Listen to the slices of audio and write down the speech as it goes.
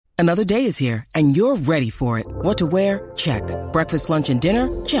Another day is here, and you're ready for it. What to wear? Check. Breakfast, lunch, and dinner?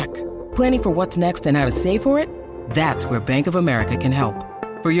 Check. Planning for what's next and how to save for it? That's where Bank of America can help.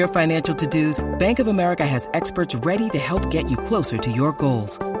 For your financial to-dos, Bank of America has experts ready to help get you closer to your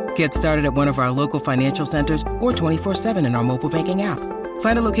goals. Get started at one of our local financial centers or 24/7 in our mobile banking app.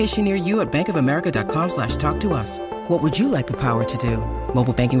 Find a location near you at bankofamerica.com/talktous. What would you like the power to do?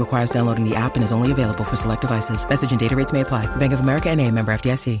 Mobile banking requires downloading the app and is only available for select devices. Message and data rates may apply. Bank of America N.A., member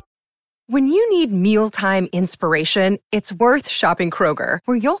FDIC. When you need mealtime inspiration, it's worth shopping Kroger,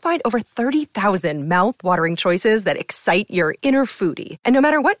 where you'll find over 30,000 mouth-watering choices that excite your inner foodie. And no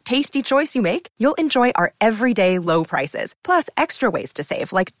matter what tasty choice you make, you'll enjoy our everyday low prices, plus extra ways to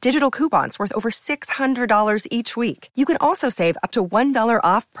save, like digital coupons worth over $600 each week. You can also save up to $1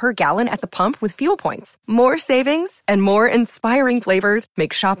 off per gallon at the pump with fuel points. More savings and more inspiring flavors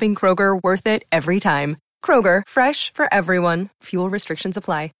make shopping Kroger worth it every time. Kroger, fresh for everyone. Fuel restrictions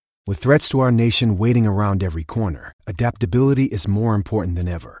apply. With threats to our nation waiting around every corner, adaptability is more important than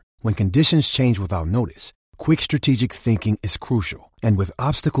ever. When conditions change without notice, quick strategic thinking is crucial. And with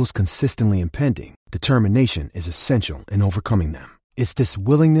obstacles consistently impending, determination is essential in overcoming them. It's this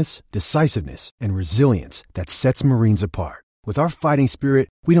willingness, decisiveness, and resilience that sets Marines apart. With our fighting spirit,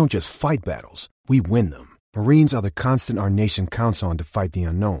 we don't just fight battles, we win them. Marines are the constant our nation counts on to fight the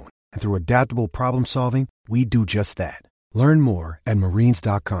unknown. And through adaptable problem solving, we do just that. Learn more at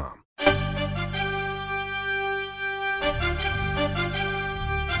Marines.com.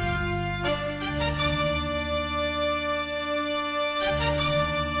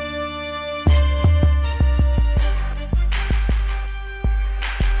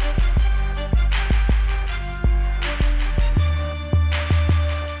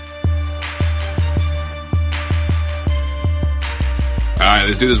 All right,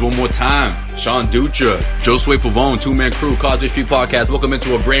 let's do this one more time. Sean Dutra, Josue Pavone, Two-Man Crew, Causeway Street Podcast. Welcome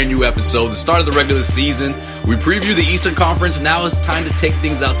into a brand new episode, the start of the regular season. We preview the Eastern Conference. Now it's time to take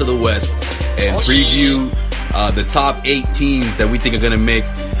things out to the West and preview the top 8 teams that we think are going to make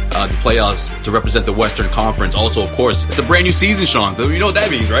the playoffs to represent the Western Conference. Also, of course, it's a brand new season, Sean. You know what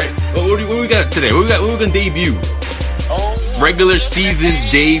that means, right? What do we got today? What we going to debut? Regular season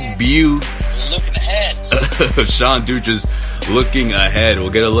debut. We're looking ahead. Sean Dutra's looking ahead.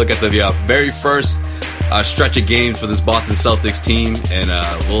 We'll get a look at the very first stretch of games for this Boston Celtics team, and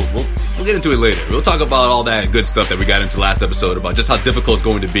we'll get into it later. We'll talk about all that good stuff that we got into last episode about just how difficult it's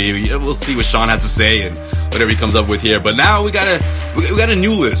going to be. We'll see what Sean has to say and whatever he comes up with here. But now we got a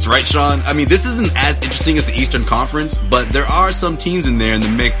new list, right, Sean? I mean, this isn't as interesting as the Eastern Conference, but there are some teams in there in the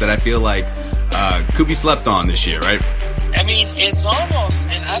mix that I feel like could be slept on this year, right? I mean, it's almost,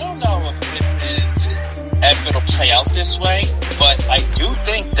 and I don't know if it'll play out this way, but I do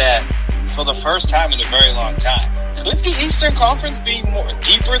think that for the first time in a very long time, could the Eastern Conference be more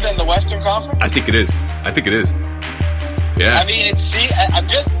deeper than the Western Conference? I think it is. Yeah. I mean, I'm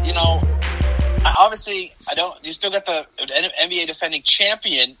just, obviously, you still got the NBA defending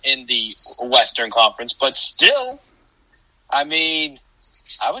champion in the Western Conference, but still, I mean,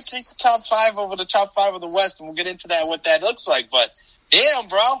 I would take the top 5 over the top 5 of the West, and we'll get into that, what that looks like, but damn,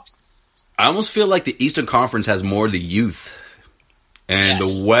 bro. I almost feel like the Eastern Conference has more of the youth, and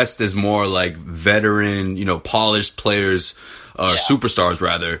the West is more like veteran, polished players, superstars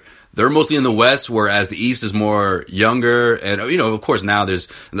rather. They're mostly in the West, whereas the East is more younger. And, of course, now there's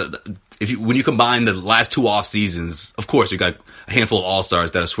when you combine the last 2 off seasons, of course, you got a handful of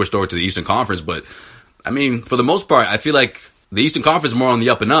all-stars that have switched over to the Eastern Conference. But, I mean, for the most part, I feel like the Eastern Conference is more on the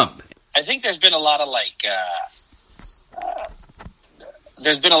up and up. I think there's been a lot of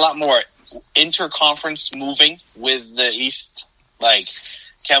there's been a lot more interconference moving with the East, like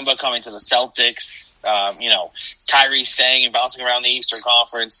Kemba coming to the Celtics, Kyrie staying and bouncing around the Eastern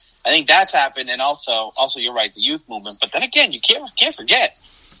Conference. I think that's happened, and also you're right, the youth movement. But then again, you can't forget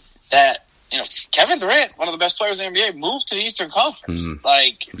that Kevin Durant, one of the best players in the NBA, moved to the Eastern Conference.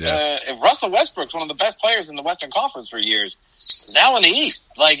 Russell Westbrook's one of the best players in the Western Conference for years. Now in the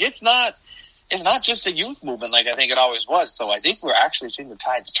East, it's not just a youth movement like I think it always was. So I think we're actually seeing the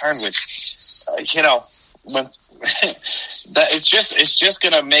tides turn, which, when it's just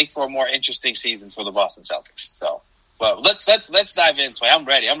going to make for a more interesting season for the Boston Celtics. So, well, let's dive in. So I'm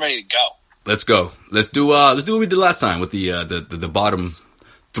ready. I'm ready to go. Let's go. Let's do what we did last time with the bottom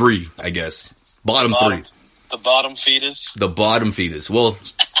 3, I guess. Bottom 3. The bottom feeders. The bottom feeders. Well,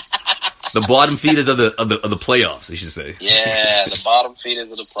 the bottom feeders of the playoffs, I should say. Yeah, the bottom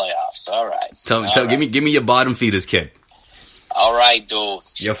feeders of the playoffs. All right. Give me your bottom feeders, kid. All right, dude.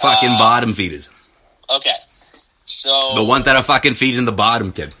 Your fucking bottom feeders. Okay. So the ones that are fucking feeding the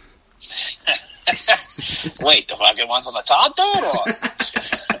bottom, kid. Wait, the fucking ones on the top,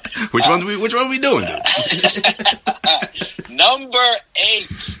 dude? Which one are we doing, dude? Number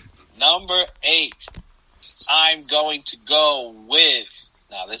 8. I'm going to go with.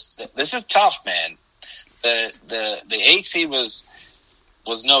 Now this is tough, man. The 8 seed was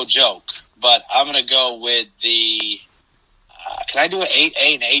no joke, but I'm going to go with the. Can I do an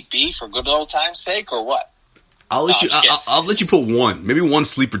 8A and 8B for good old time's sake, or what? I'll let you put one, maybe one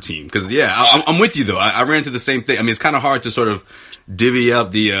sleeper team, because I'm with you though. I ran into the same thing. I mean, it's kind of hard to sort of divvy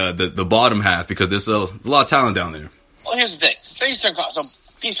up the bottom half because there's a lot of talent down there. Well, here's the thing: the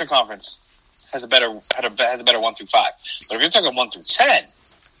Eastern Conference has a better 1 through 5. But if you're talking 1 through 10,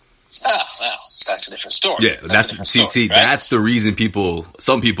 well, that's a different story. Yeah, that's the reason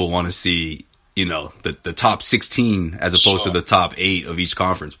some people want to see the top 16 as opposed to the top 8 of each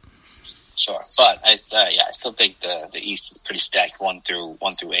conference. Sure, but I still think the East is pretty stacked 1 through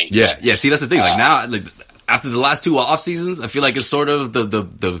 8. Yeah. See, that's the thing. Like now, after the last 2 off seasons, I feel like it's sort of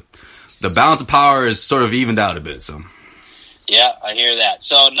the balance of power is sort of evened out a bit. So. Yeah, I hear that.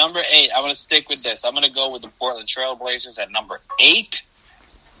 So number 8, I'm going to stick with this. I'm going to go with the Portland Trail Blazers at number 8.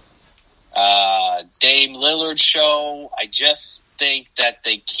 Dame Lillard show. I just think that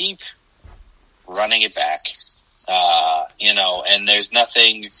they keep running it back. And there's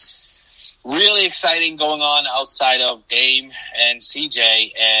nothing really exciting going on outside of Dame and CJ,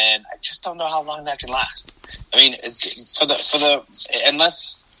 and I just don't know how long that can last. I mean,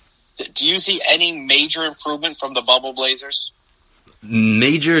 do you see any major improvement from the bubble Blazers?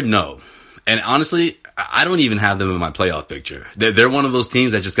 Major, no. And honestly, I don't even have them in my playoff picture. They're one of those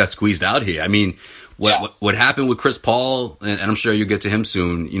teams that just got squeezed out here. I mean, what happened with Chris Paul, and I'm sure you'll get to him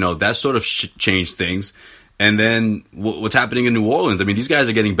soon, that sort of changed things. And then what's happening in New Orleans? I mean, these guys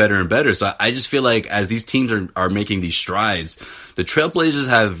are getting better and better. So I just feel like as these teams are making these strides, the Trailblazers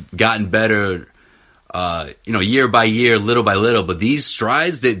have gotten better, year by year, little by little. But these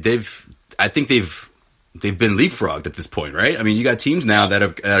strides, I think they've been leapfrogged at this point, right? I mean, you got teams now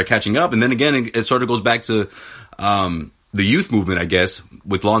that are catching up. And then again, it sort of goes back to the youth movement, I guess,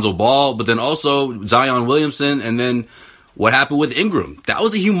 with Lonzo Ball, but then also Zion Williamson, and then what happened with Ingram. That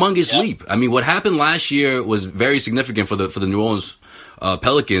was a humongous leap. I mean, what happened last year was very significant for the New Orleans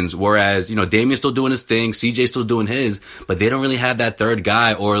Pelicans, whereas, Damian's still doing his thing, CJ's still doing his, but they don't really have that third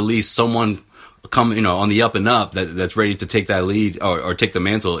guy, or at least someone come, on the up and up that's ready to take that lead or take the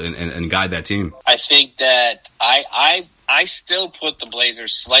mantle and guide that team. I think that I still put the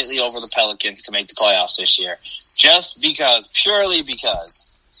Blazers slightly over the Pelicans to make the playoffs this year, purely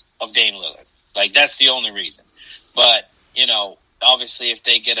because of Dame Lillard. Like, that's the only reason. But, obviously if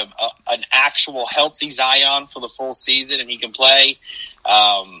they get an actual healthy Zion for the full season and he can play,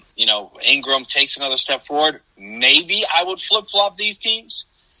 Ingram takes another step forward, maybe I would flip-flop these teams.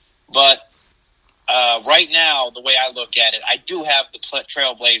 But right now, the way I look at it, I do have the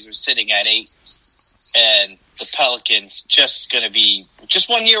Trailblazers sitting at 8, and the Pelicans just going to be just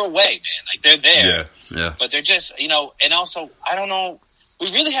 1 year away, man. Like, they're there. Yeah. But they're just, and also, I don't know, we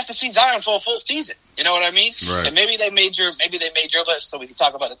really have to see Zion for a full season. You know what I mean? Right. And maybe they made your list, so we can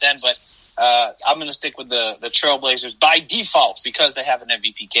talk about it then. But I'm going to stick with the Trailblazers by default because they have an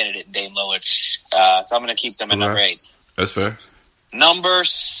MVP candidate in Dame Lillard. So I'm going to keep them at number 8. That's fair. Number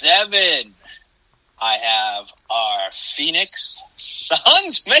 7, I have our Phoenix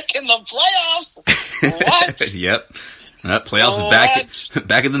Suns making the playoffs. What? Yep. Playoffs is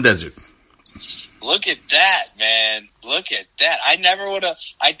back in the desert. Look at that, man. Look at that. I never would have.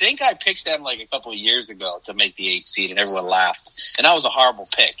 I think I picked them like a couple of years ago to make the 8th seed, and everyone laughed. And that was a horrible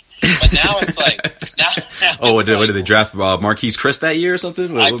pick. But now it's like. What did they draft Marquise Chris that year or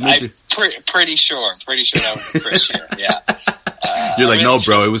something? I'm pretty sure that was the Chris year. Yeah. You're like, no,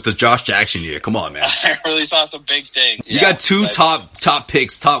 bro. It was the Josh Jackson year. Come on, man. I really saw some big things. You got 2 top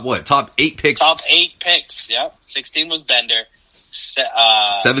picks. Top 8 picks. Top 8 picks. Yep. 16 was Bender.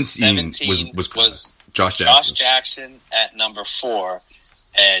 17 was Josh Jackson. Josh Jackson at number 4,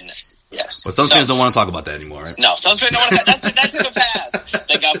 and yes. But Suns fans don't want to talk about that anymore, right? No, Suns fans don't want to. That's in the past.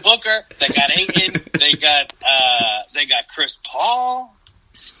 They got Booker, they got Ayton, they got Chris Paul,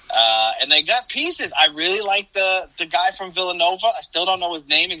 and they got pieces. I really like the guy from Villanova. I still don't know his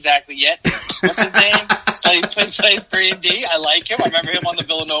name exactly yet. What's his name? Plays 3-and-D. I like him. I remember him on the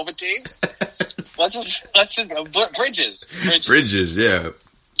Villanova team. What's his Bridges? Bridges, yeah.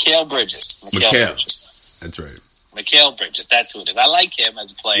 Mikal Bridges. That's right. Mikal Bridges. That's who it is. I like him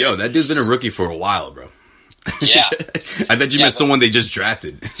as a player. Yo, that dude's been a rookie for a while, bro. Yeah. I thought you meant someone they just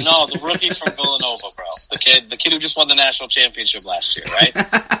drafted. No, the rookie from Villanova, bro. The kid who just won the national championship last year, right?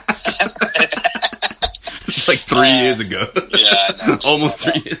 It's like 3 years ago. Yeah, I know. Almost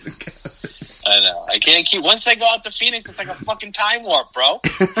 3 years ago. I know. I can't keep. Once they go out to Phoenix, it's like a fucking time warp, bro.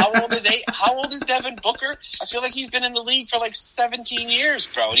 How old is Devin Booker? I feel like he's been in the league for like 17 years,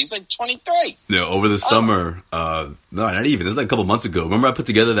 bro, and he's like 23. Yeah, over the summer, no, not even. It was like a couple months ago. Remember, I put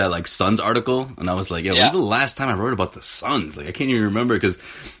together that like Suns article, and I was like, "Yo, when's the last time I wrote about the Suns?" Like, I can't even remember because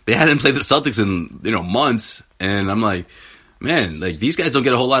they hadn't played the Celtics in months, and I'm like, man, like these guys don't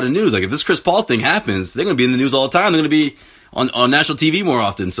get a whole lot of news. Like, if this Chris Paul thing happens, they're gonna be in the news all the time. They're gonna be on national TV more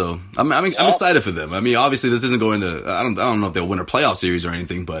often, so I'm excited for them. I mean, obviously this isn't going to. I don't know if they'll win a playoff series or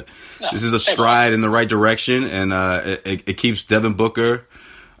anything, but this is a stride in the right direction, and it keeps Devin Booker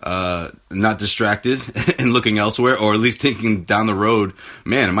not distracted and looking elsewhere, or at least thinking down the road.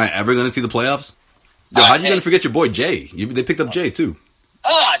 Man, am I ever going to see the playoffs? Yo, how are you going to forget your boy Jay? They picked up Jay too.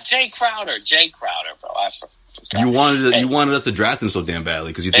 Jay Crowder, bro. I forgot. You wanted us to draft him so damn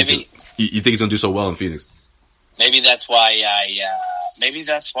badly because you think he's going to do so well in Phoenix. Maybe that's why I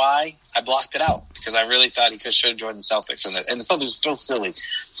blocked it out, because I really thought he should have joined the Celtics, and the Celtics are still silly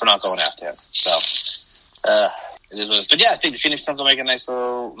for not going after him. So it is what it is. But yeah, I think the Phoenix Suns will make a nice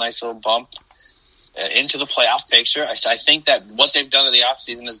little bump into the playoff picture. I think that what they've done in the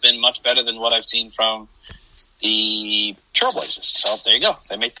offseason has been much better than what I've seen from the Trailblazers. So there you go.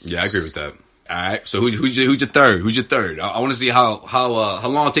 Yeah, I agree with that. All right. So who's your third? Who's your third? I want to see how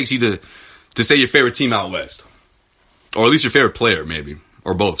long it takes you to say your favorite team out west. Or at least your favorite player, maybe.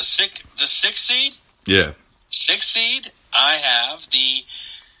 Or both. The sixth seed? Yeah. Sixth seed, I have the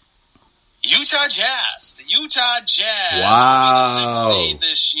Utah Jazz. The Utah Jazz will be the sixth seed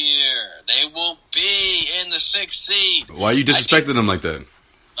this year. They will be in the sixth seed. Why are you disrespecting them like that? All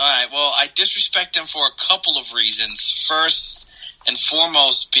right, well, I disrespect them for a couple of reasons. First and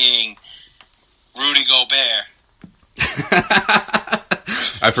foremost being Rudy Gobert.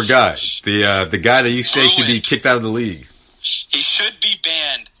 I forgot. The guy that you say should be kicked out of the league. He should be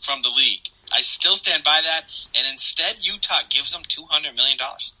banned from the league. I still stand by that, and instead Utah gives him $200 million.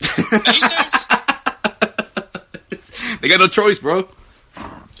 Are you serious? They got no choice, bro.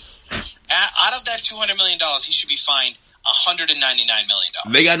 Out of that $200 million, he should be fined $199 million.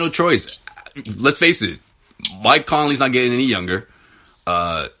 They got no choice. Let's face it. Mike Conley's not getting any younger.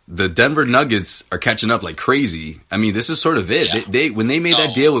 The Denver Nuggets are catching up like crazy. I mean, this is sort of it. Yeah. They when they made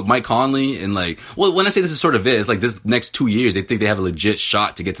that deal with Mike Conley and like, well, when I say this is sort of it, it's like this next 2 years, they think they have a legit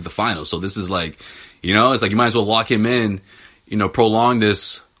shot to get to the finals. So this is like, it's like you might as well lock him in, prolong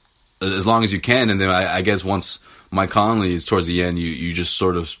this as long as you can. And then I guess once Mike Conley is towards the end, you just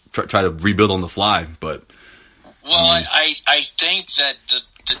sort of try to rebuild on the fly. But well, I think that the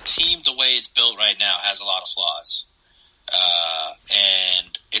team, the way it's built right now, has a lot of flaws.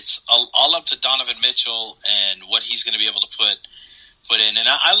 And it's all up to Donovan Mitchell and what he's going to be able to put in. And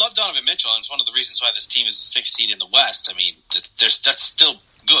I love Donovan Mitchell, and it's one of the reasons why this team is the sixth seed in the West. I mean, that's still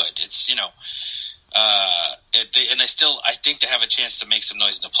good. It's I think they have a chance to make some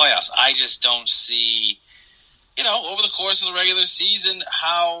noise in the playoffs. I just don't see, over the course of the regular season,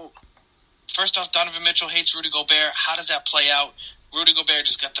 how. First off, Donovan Mitchell hates Rudy Gobert. How does that play out? Rudy Gobert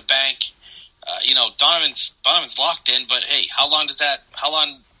just got the bank. Donovan's locked in, but hey, how long does that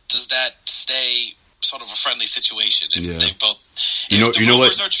stay sort of a friendly situation if they both? If the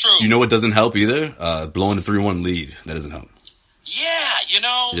rumors are true, you know what doesn't help either? Blowing a 3-1 lead, that doesn't help. Yeah,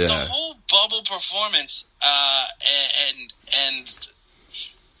 the whole bubble performance, and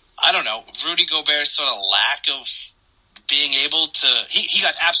I don't know, Rudy Gobert's sort of lack of being able to. He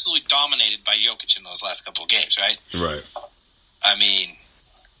got absolutely dominated by Jokic in those last couple of games, right? Right. I mean.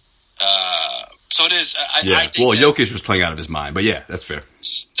 So it is. I think Jokic was playing out of his mind, but yeah, that's fair.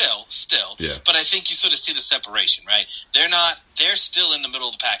 Still. Yeah. But I think you sort of see the separation, right? They're still in the middle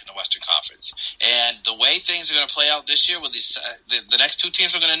of the pack in the Western Conference. And the way things are going to play out this year with these, the next two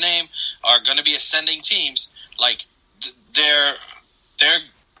teams we're going to name are going to be ascending teams. Like, they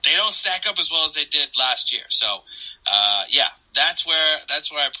don't stack up as well as they did last year. So, that's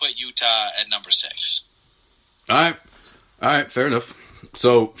where I put Utah at number 6. All right, fair enough.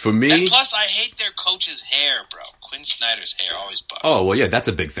 So, for me... And plus, I hate their coach's hair, bro. Quinn Snyder's hair always bugs. Oh, well, yeah, that's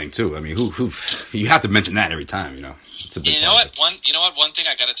a big thing, too. I mean, who you have to mention that every time, It's a big what? One thing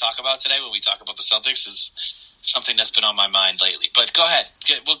I got to talk about today when we talk about the Celtics is something that's been on my mind lately. But go ahead.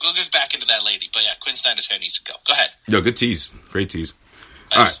 We'll get back into that later. But yeah, Quinn Snyder's hair needs to go. Go ahead. Yo, good tease. Great tease.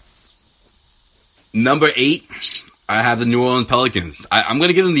 Thanks. All right. Number 8... I have the New Orleans Pelicans. I'm going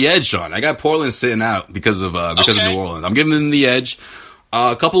to give them the edge, Sean. I got Portland sitting out because of New Orleans. I'm giving them the edge.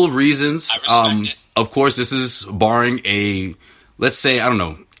 A couple of reasons. I respect it. Of course, this is barring a, let's say,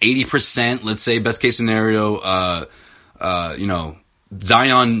 80%, let's say, best case scenario,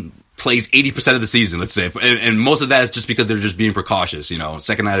 Zion plays 80% of the season, let's say. And most of that is just because they're just being precautious,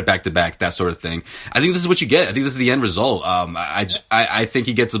 second night of back-to-back, that sort of thing. I think this is what you get. I think this is the end result. I think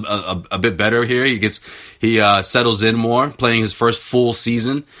he gets a bit better here. He settles in more, playing his first full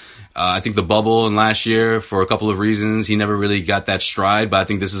season. I think the bubble and last year, for a couple of reasons, he never really got that stride, but I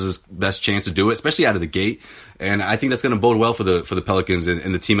think this is his best chance to do it, especially out of the gate. And I think that's going to bode well for the Pelicans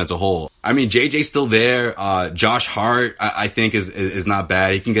and the team as a whole. I mean, JJ's still there. Josh Hart, I think is not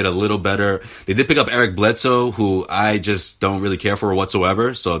bad. He can get a little better. They did pick up Eric Bledsoe, who I just don't really care for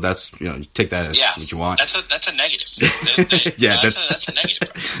whatsoever. So that's, you take that as what you want. That's a negative. That's a negative.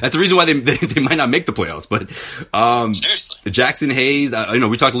 Bro. That's the reason why they might not make the playoffs. But seriously, Jackson Hayes.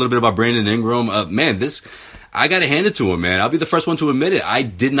 We talked a little bit about Brandon Ingram. I got to hand it to him, man. I'll be the first one to admit it. I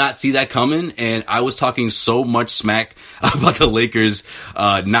did not see that coming, and I was talking so much smack about the Lakers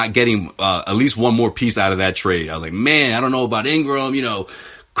not getting at least one more piece out of that trade. I was like, man, I don't know about Ingram,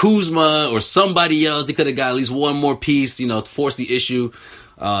 Kuzma or somebody else. They could have got at least one more piece, to force the issue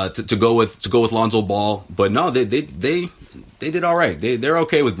to go with Lonzo Ball. But no, they did all right. They're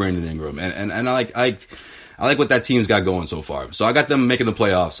okay with Brandon Ingram, and I like what that team's got going so far. So I got them making the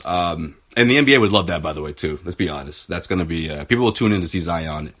playoffs. And the NBA would love that, by the way, too. Let's be honest. That's going to be people will tune in to see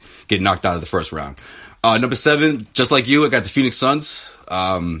Zion get knocked out of the first round. Number 7, just like you, I got the Phoenix Suns.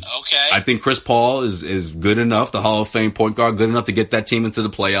 Okay. I think Chris Paul is good enough, the Hall of Fame point guard, good enough to get that team into the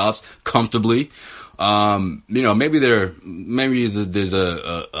playoffs comfortably. Maybe there's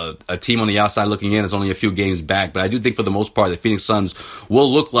a team on the outside looking in. It's only a few games back, but I do think for the most part the Phoenix Suns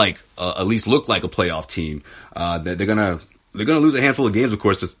will at least look like a playoff team. They're gonna lose a handful of games, of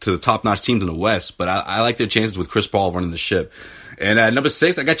course, to top-notch teams in the West, but I like their chances with Chris Paul running the ship. And at number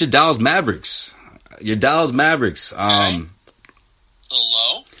 6, I got your Dallas Mavericks. A little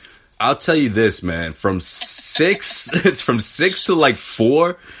low. I'll tell you this, man. From 6, it's from 6 to like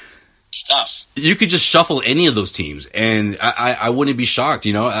 4. Tough. You could just shuffle any of those teams, and I wouldn't be shocked.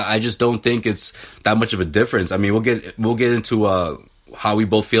 I just don't think it's that much of a difference. I mean, we'll get into how we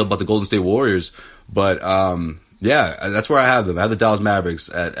both feel about the Golden State Warriors, but yeah, that's where I have them. I have the Dallas Mavericks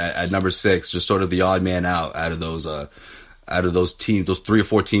at number 6, just sort of the odd man out of those teams, those 3 or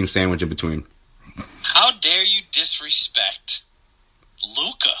 4 teams sandwiched in between. How dare you disrespect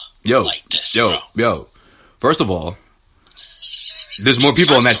Luka like this, bro? Yo. First of all, there's more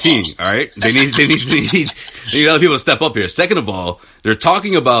people on that team. All right, they need other people to step up here. Second of all, they're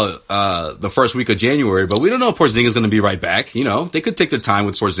talking about the first week of January, but we don't know if Porzingis is going to be right back. They could take their time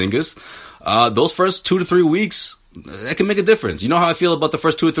with Porzingis. Those first 2 to 3 weeks, that can make a difference. You know how I feel about the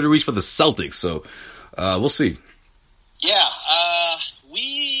first 2 or 3 weeks for the Celtics, so we'll see. Yeah,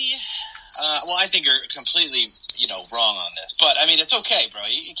 I think you're completely, wrong on this. But, I mean, it's okay, bro.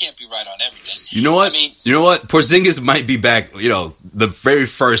 You can't be right on everything. You know what? Porzingis might be back, the very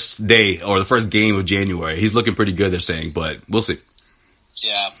first day or the first game of January. He's looking pretty good, they're saying, but we'll see.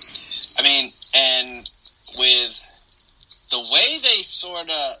 Yeah. I mean, and with the way they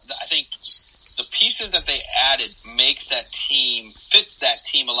I think the pieces that they added fits that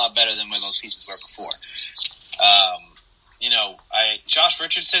team a lot better than where those pieces were before. Josh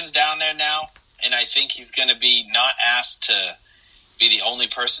Richardson's down there now, and I think he's going to be not asked to be the only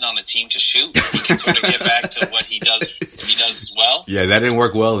person on the team to shoot. He can sort of get back to what he does well. Yeah, that didn't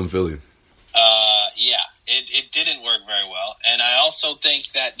work well in Philly. It didn't work very well, and I also think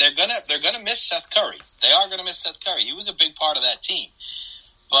that they're gonna miss Seth Curry. They are gonna miss Seth Curry. He was a big part of that team,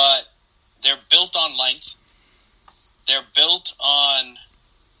 but they're built on length. They're built on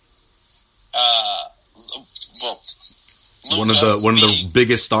Luka, one of the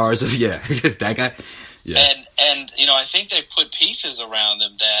biggest stars of that guy. Yeah, and I think they put pieces around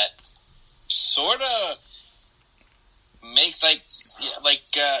them that sort of make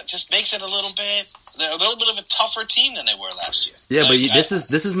just makes it a little bit of a tougher team than they were last year. Yeah, but this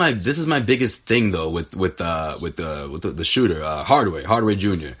is my biggest thing though with the shooter Hardaway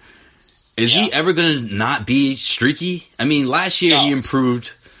Jr. Is he ever going to not be streaky? I mean, last year he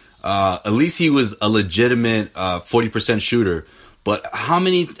improved. At least he was a legitimate 40% shooter. But how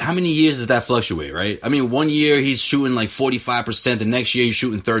many years does that fluctuate, right? I mean, one year he's shooting like 45%. The next year he's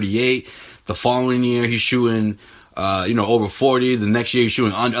shooting 38. The following year he's shooting, over 40. The next year he's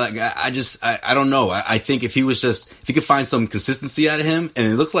shooting under. Like, I don't know. I think if he could find some consistency out of him, and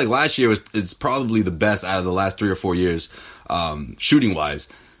it looks like last year is probably the best out of the last 3 or 4 years, shooting wise.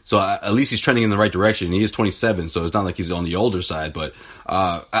 So at least he's trending in the right direction. He is 27, so it's not like he's on the older side. But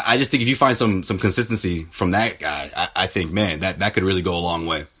I just think if you find some consistency from that guy, I think, man, that could really go a long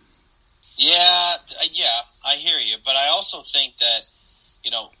way. Yeah, I hear you. But I also think that,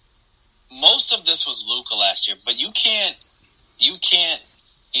 most of this was Luka last year. But you can't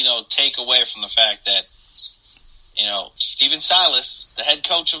take away from the fact that, Stephen Silas, the head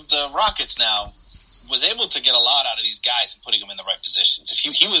coach of the Rockets now, was able to get a lot out of these guys and putting them in the right positions.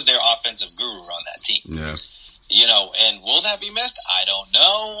 If he was their offensive guru on that team. Yeah. And will that be missed? I don't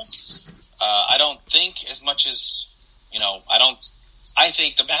know. I don't think as much as, I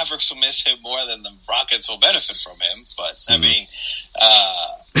think the Mavericks will miss him more than the Rockets will benefit from him. But, I mean,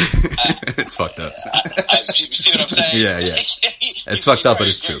 it's fucked up. You see what I'm saying? Yeah. It's fucked up, but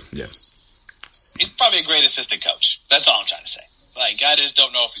it's true. Yeah. He's probably a great assistant coach. That's all I'm trying to say. Like, I just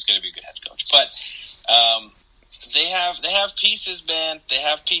don't know if he's going to be a good head coach. But they have pieces, man. They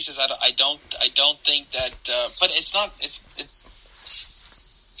have pieces. I don't think that. But it's not.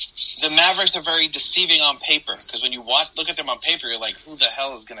 The Mavericks are very deceiving on paper because when you look at them on paper, you're like, who the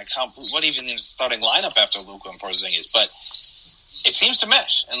hell is going to come? What even is the starting lineup after Luka and Porzingis? But it seems to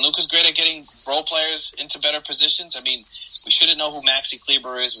mesh, and Luka's great at getting role players into better positions. I mean, we shouldn't know who Maxi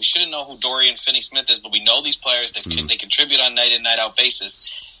Kleber is. We shouldn't know who Dorian Finney-Smith is, but we know these players. They contribute on night in, night out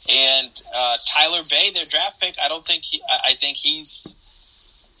basis. And Tyler Bay, their draft pick, I think he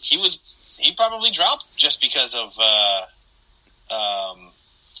probably dropped just because of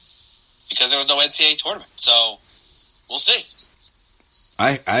because there was no NCAA tournament. So we'll see.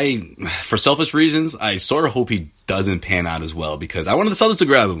 I for selfish reasons, I sort of hope he doesn't pan out as well because I wanted the Celtics to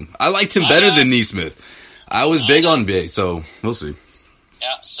grab him. I liked him better than Nesmith. I was big on Bay, so we'll see.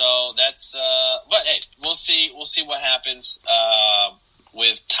 Yeah, so that's but hey, we'll see what happens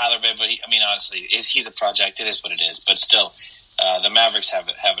with Tyler Bay. But honestly, he's a project. It is what it is. But still, the Mavericks have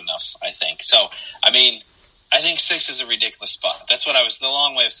enough, I think. So, I think 6 is a ridiculous spot. That's what the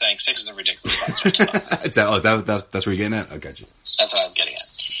long way of saying 6 is a ridiculous spot. That's where you're getting at? I got you. That's what I was getting at.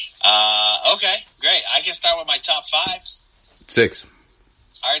 Okay, great. I can start with my top 5. 6.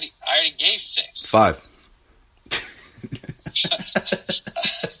 I already gave 6. 5.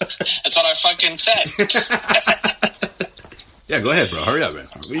 That's what I fucking said. Yeah, go ahead, bro. Hurry up, man.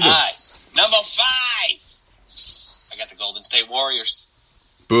 What are you doing? All right, number 5. I got the Golden State Warriors.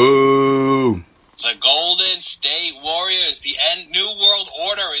 Boo. The Golden State Warriors. The New World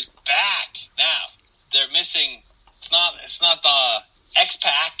Order is back. Now, they're missing. It's not the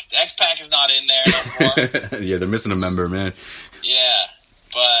X-Pac. The X-Pac is not in there no more. Yeah, they're missing a member, man. Yeah,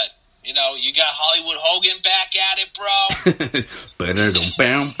 but, you got Hollywood Hogan back at it, bro.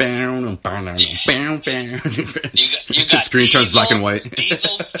 You got screen Diesel, turns black and white.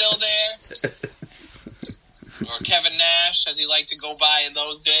 Diesel's still there. Or Kevin Nash, as he liked to go by in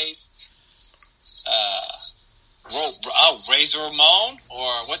those days. Razor Ramon,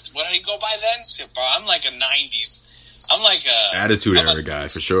 or what did he go by then? Bro, I'm like a 90s. I'm like a Attitude Era guy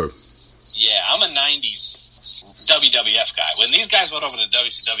for sure. Yeah, I'm a 90s WWF guy. When these guys went over to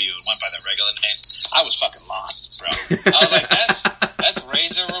WCW and went by their regular name, I was fucking lost, bro. I was like, that's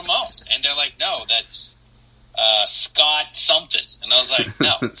Razor Ramon, and they're like, no, that's Scott something, and I was like,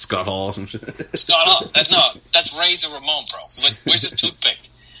 no, Scott Hall, some shit. Scott Hall. That's Razor Ramon, bro. Where's his toothpick?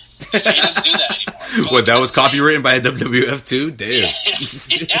 He doesn't do that anymore. What, that was copywritten by WWF too? Damn. Yeah,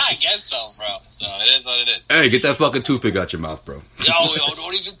 I guess so, bro. So it is what it is. Hey, get that fucking toothpick out your mouth, bro. Yo,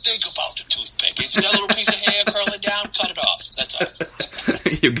 don't even think about the toothpick. It's that little piece of hair curling down, cut it off. That's all.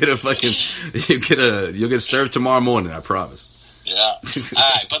 You'll get served tomorrow morning, I promise. Yeah. All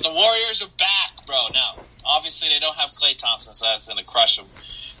right, but the Warriors are back, bro. Now, obviously they don't have Klay Thompson, so that's going to crush them.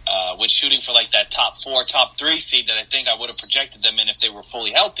 With shooting for like that top 4, top 3 seed that I think I would have projected them in if they were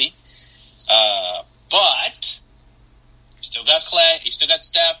fully healthy. But you still got Klay, you still got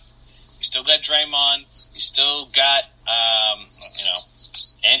Steph, you still got Draymond, you still got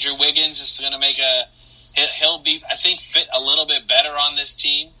Andrew Wiggins is going to make he'll be, I think, fit a little bit better on this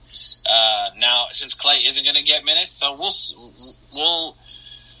team. Now since Klay isn't going to get minutes, so we'll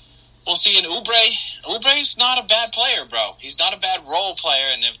see. And Oubre's not a bad player, bro. He's not a bad role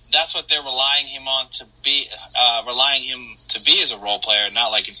player, and if that's what they're relying him to be as a role player,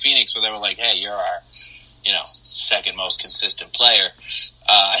 not like in Phoenix where they were like, "Hey, you're our, second most consistent player."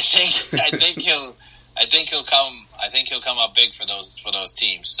 I think he'll come up big for those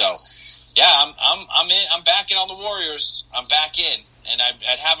teams. So, yeah, I'm in. I'm back in on the Warriors. I'm back in, and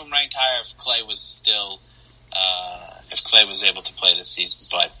I'd have them ranked higher if Klay was still. If Klay was able to play this season,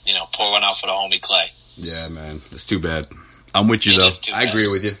 but pour one out for the homie Klay. Yeah, man, it's too bad. I'm with you though. I agree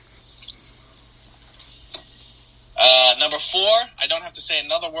with you. Number 4, I don't have to say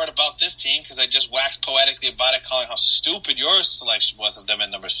another word about this team because I just waxed poetically about it, calling how stupid your selection was of them at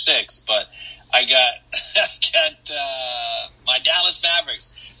number 6. But I got my Dallas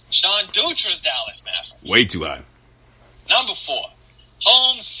Mavericks, Sean Dutra's Dallas Mavericks, way too high. Number 4,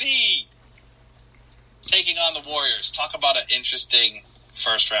 home seed. Taking on the Warriors. Talk about an interesting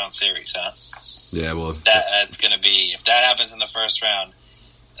first round series, huh? Yeah, well, that's going to be, if that happens in the first round,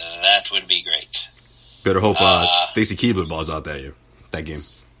 that would be great. Better hope Stacy Keibler balls out that game.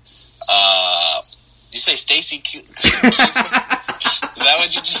 You say Stacy Keibler? Is that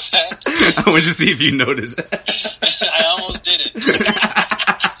what you just said? I wanted to see if you noticed. I almost did it.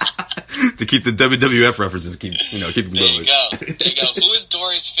 To keep the WWF references, keep them going. There you go. Who is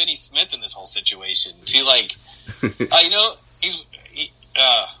Doris Finney-Smith in this whole situation? Is he like,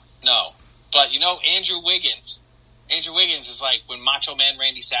 no. But Andrew Wiggins. Andrew Wiggins is like when Macho Man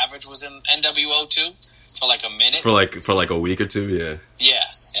Randy Savage was in NWO too for like a minute. For like a week or two, yeah. Yeah.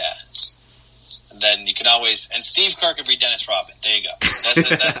 And then you can always, and Steve Kirk could be Dennis Rodman. There you go.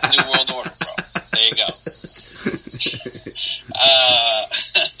 That's the New World Order, bro. There you go.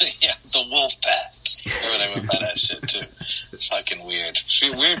 The Wolf Pack. Remember they went by that shit too. Fucking weird.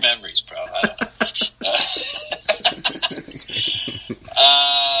 Weird memories, bro. I don't know.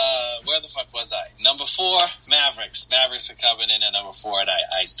 Where the fuck was I? Number 4, Mavericks. Mavericks are coming in at number 4, and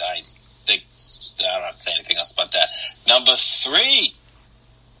I think I don't have to say anything else about that. Number 3,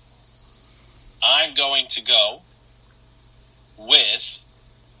 I'm going to go with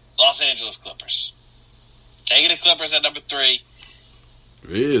Los Angeles Clippers. Taking the Clippers at number 3.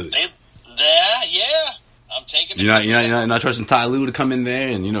 Really? Yeah. I'm taking the Clippers. You're not trusting Ty Lue to come in there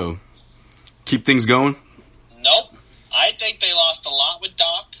and keep things going? Nope. I think they lost a lot with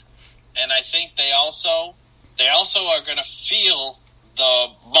Doc, and I think they also are going to feel the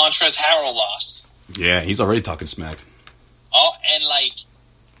Montrezl Harrell loss. Yeah, he's already talking smack. Oh, and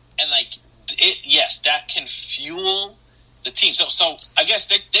yes, that can fuel the team. So I guess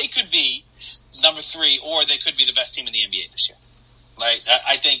they could be number 3, or they could be the best team in the NBA this year. Right?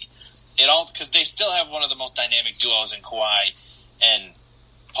 I think it all, because they still have one of the most dynamic duos in Kawhi and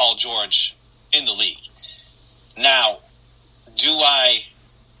Paul George in the league. Now, do I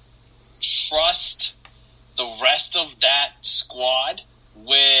trust the rest of that squad,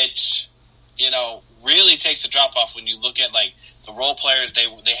 which, really takes a drop off when you look at like the role players they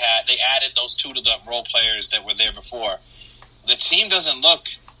added those 2 to the role players that were there before. The team doesn't look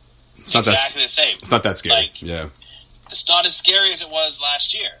exactly the same. It's not that scary. Yeah. It's not as scary as it was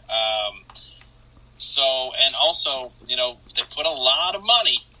last year. And also, they put a lot of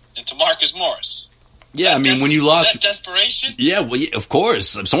money into Marcus Morris. Yeah, when you lost... Is that desperation? Yeah, well, of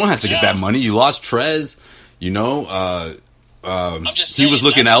course. Someone has to get that money. You lost Trez, I'm just saying, he was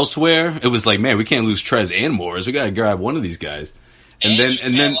looking elsewhere. It was like, man, we can't lose Trez and Morris. We got to grab one of these guys. And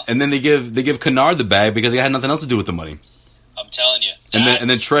then they give Kennard the bag because they had nothing else to do with the money. I'm telling you. And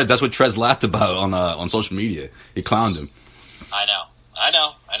then Trez, that's what Trez laughed about on social media. He clowned him. I know.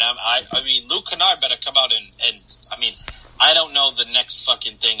 And Luke Kennard better come out and I don't know the next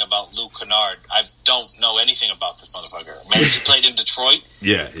fucking thing about Luke Kennard. I don't know anything about this motherfucker. Maybe he played in Detroit.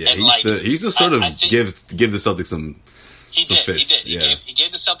 Yeah. And he's the sort of give the Celtics some fits. He did. He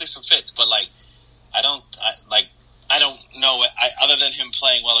gave the Celtics some fits, but I don't know it. Other than him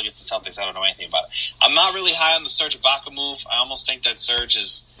playing well against the Celtics, I don't know anything about it. I'm not really high on the Serge Ibaka move. I almost think that Serge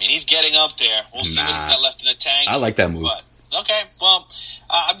he's getting up there. We'll see what he's got left in the tank. I like that move. But, okay, well,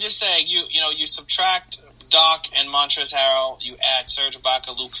 I'm just saying, you subtract Doc and Montrezl Harrell, you add Serge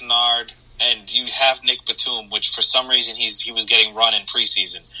Ibaka, Luke Kennard, and you have Nick Batum, which for some reason he was getting run in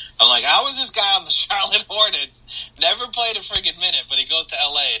preseason. I'm like, how is this guy on the Charlotte Hornets? Never played a friggin' minute, but he goes to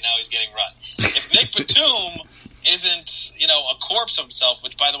LA and now he's getting run. If Nick Batum isn't, a corpse himself,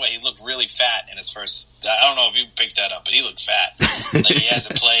 which by the way, he looked really fat in his first, I don't know if you picked that up, but he looked fat. Like he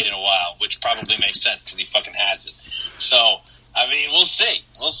hasn't played in a while, which probably makes sense because he fucking hasn't. So, we'll see.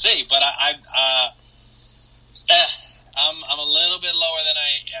 But I'm a little bit lower than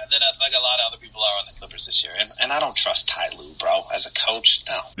I think a lot of other people are on the Clippers this year. And I don't trust Ty Lue, bro, as a coach.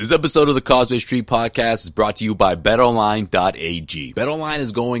 No. This episode of the Causeway Street Podcast is brought to you by BetOnline.ag. BetOnline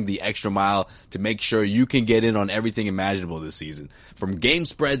is going the extra mile to make sure you can get in on everything imaginable this season. From game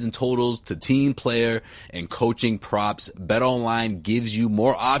spreads and totals to team, player, and coaching props, BetOnline gives you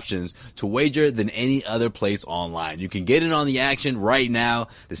more options to wager than any other place online. You can get in on the action right now.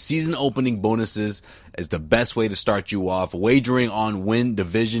 The season opening bonuses is the best way to start you off, wagering on win,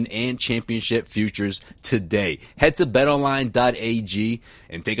 division, and championship futures today. Head to betonline.ag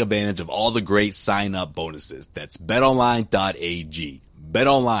and take advantage of all the great sign-up bonuses. That's betonline.ag.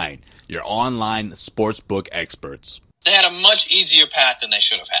 BetOnline, your online sportsbook experts. They had a much easier path than they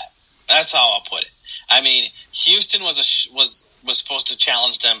should have had. That's how I'll put it. Houston was supposed to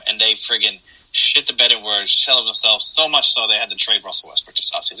challenge them, and they friggin' shit the bed in words, telling themselves so much so they had to trade Russell Westbrook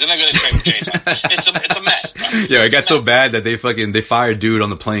this offseason. Then they're going to trade for James Harden. It's a mess, bro. Yeah, it got so bad that they fired dude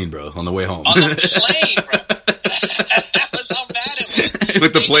on the plane, bro, on the way home. On the plane, bro. That was how bad it was.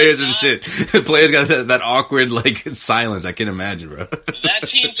 with the players and shit. The players got that awkward silence. I can imagine, bro. That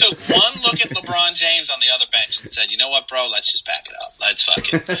team took one look at LeBron James on the other bench and said, "You know what, bro? Let's just pack it up. Let's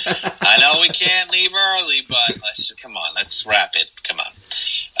fucking. I know we can't leave early, but let's wrap it. Come on."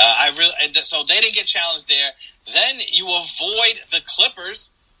 So they didn't get challenged there. Then you avoid the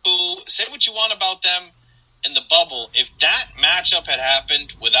Clippers, who, say what you want about them in the bubble. If that matchup had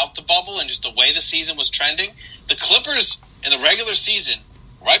happened without the bubble and just the way the season was trending, the Clippers in the regular season,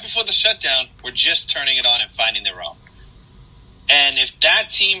 right before the shutdown, were just turning it on and finding their own. And if that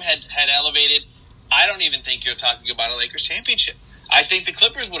team had elevated, I don't even think you're talking about a Lakers championship. I think the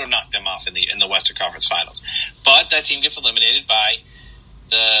Clippers would have knocked them off in the Western Conference Finals. But that team gets eliminated by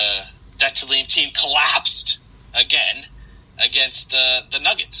that team collapsed again against the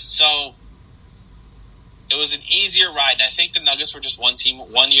Nuggets. So it was an easier ride. And I think the Nuggets were just one team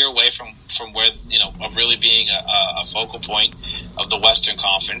 1 year away from where, of really being a focal point of the Western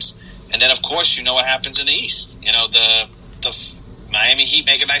Conference. And then, of course, you know what happens in the East. The Miami Heat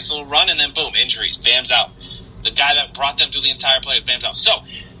make a nice little run, and then boom, injuries. Bam's out. The guy that brought them through the entire playoffs, Bam's out. So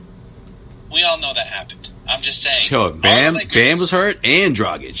we all know that happened. I'm just saying. Sure, Bam was hurt, and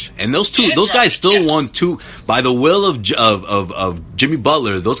Dragic, and those guys still won two by the will of Jimmy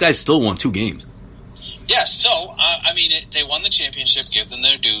Butler. Those guys still won 2 games. Yes, so they won the championship. Give them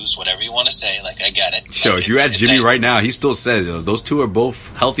their dues, whatever you want to say. I get it. Sure, if you ask Jimmy right now, he still says those two are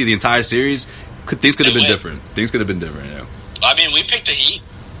both healthy the entire series. Things could have been different. Things could have been different. Yeah. We picked the Heat.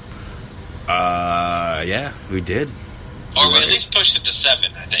 Yeah, we did. Or we at least pushed it to 7,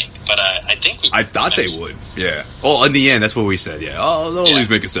 I think. But I think I thought they would. Yeah. Oh, in the end, that's what we said. Yeah. Oh, they'll at least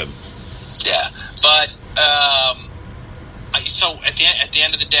make it 7. Yeah, but so at the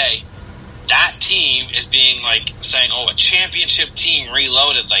end of the day, that team is being saying, "Oh, a championship team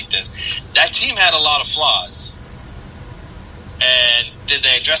reloaded like this." That team had a lot of flaws, and did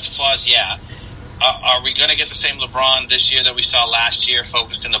they address the flaws? Yeah. Are we going to get the same LeBron this year that we saw last year,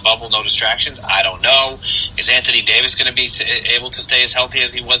 focused in the bubble, no distractions? I don't know. Is Anthony Davis going to be able to stay as healthy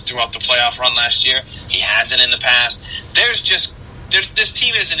as he was throughout the playoff run last year? He hasn't in the past. This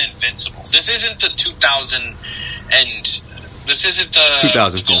team isn't invincible. This isn't the 2000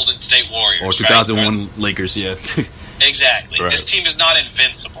 Golden State Warriors. Or 2001 right? Lakers, yeah. Exactly. Right. This team is not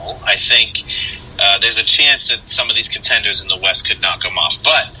invincible. I think there's a chance that some of these contenders in the West could knock them off.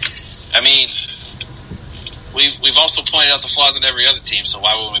 But, we've also pointed out the flaws in every other team, so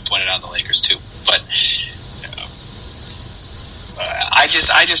why wouldn't we point it out in the Lakers too? But I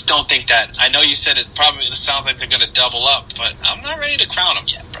just don't think that. I know you said it sounds like they're going to double up, but I'm not ready to crown them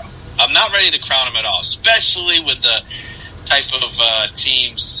yet, bro. I'm not ready to crown them at all, especially with the type of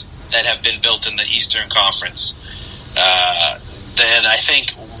teams that have been built in the Eastern Conference. Then I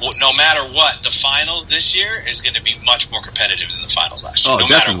think no matter what, the finals this year is going to be much more competitive than the finals last year. Oh, no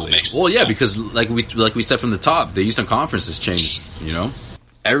definitely. Well, yeah, because like we said from the top, the Eastern Conference has changed.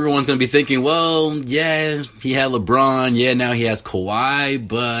 Everyone's going to be thinking, well, yeah, he had LeBron, yeah, now he has Kawhi,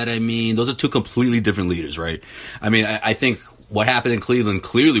 but those are 2 completely different leaders, right? I think what happened in Cleveland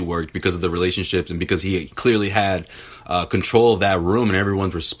clearly worked because of the relationships and because he clearly had control of that room and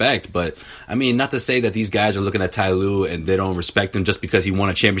everyone's respect. But not to say that these guys are looking at Ty Lue and they don't respect him just because he won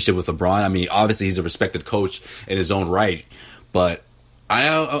a championship with LeBron. Obviously he's a respected coach in his own right, but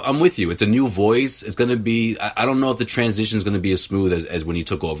I'm with you. It's a new voice. It's going to be, I don't know if the transition is going to be as smooth as when he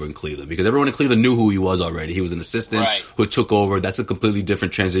took over in Cleveland, because everyone in Cleveland knew who he was already. He was an assistant who took over. That's a completely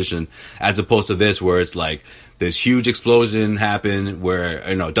different transition as opposed to this, where it's like this huge explosion happened where,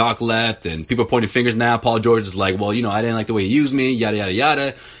 Doc left and people are pointing fingers now. Paul George is like, well, I didn't like the way he used me, yada, yada,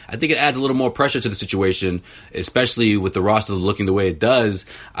 yada. I think it adds a little more pressure to the situation, especially with the roster looking the way it does.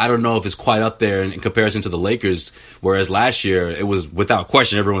 I don't know if it's quite up there in comparison to the Lakers, whereas last year it was without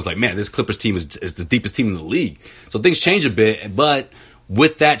question. Everyone's like, man, this Clippers team is the deepest team in the league. So things change a bit, but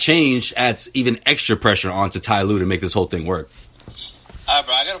with that change adds even extra pressure onto Ty Lue to make this whole thing work. All right,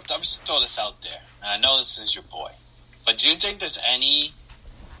 bro, I'm just throw this out there. I know this is your boy, but do you think there's any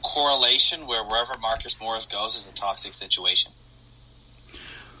correlation where wherever Marcus Morris goes is a toxic situation?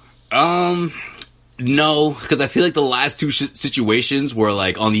 No, because I feel like the last 2 situations were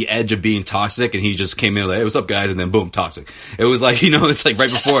like on the edge of being toxic, and he just came in like, "Hey, what's up, guys?" and then boom, toxic. It was like, it's like right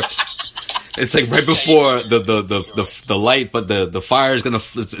before, it's like right before the light, but the fire is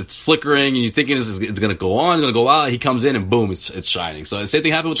it's flickering, and you're thinking it's gonna go on, it's gonna go out. He comes in and boom, it's shining. So the same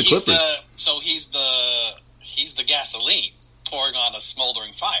thing happened with the Clippers. He's the gasoline pouring on a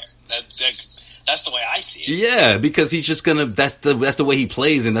smoldering fire. That's the way I see it. Yeah, because he's just gonna. That's the way he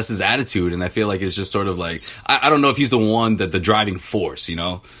plays, and that's his attitude. And I feel like it's just sort of like I don't know if he's the one that the driving force.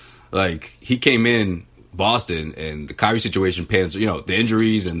 Like he came in Boston, and the Kyrie situation pans, you know, the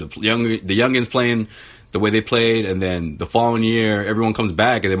injuries and the youngins playing the way they played, and then the following year everyone comes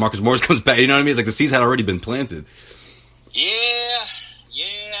back, and then Marcus Morris comes back. You know what I mean? It's like the seeds had already been planted.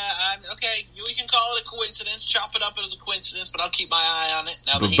 Okay, we can call it a coincidence. Chop it up as a coincidence, but I'll keep my eye on it.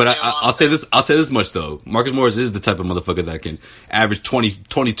 Now I'll say this. I'll say this much though. Marcus Morris is the type of motherfucker that can average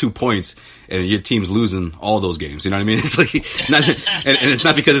 22 points, and your team's losing all those games. You know what I mean? It's like and it's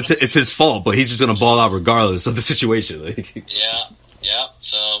not because it's his fault, but he's just gonna ball out regardless of the situation. Like, yeah.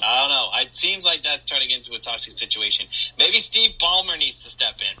 So I don't know. It seems like that's turning into a toxic situation. Maybe Steve Ballmer needs to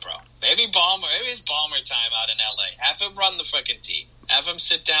step in, bro. Maybe it's Ballmer time out in LA. Have him run the freaking team. Have him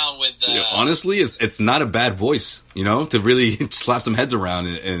sit down with. Honestly, it's not a bad voice, you know, to really slap some heads around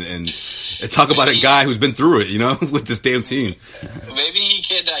and talk about a guy who's been through it, you know, with this damn team. Maybe he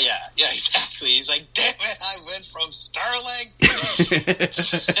can. Yeah, exactly. He's like, damn it, I went from Sterling to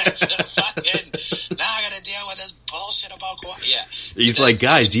fucking. Now I gotta deal with this bullshit about Kawhi. Yeah. He's like,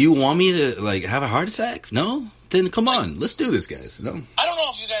 guys, do you want me to like have a heart attack? No? Then come on, let's do this, guys. No? I don't know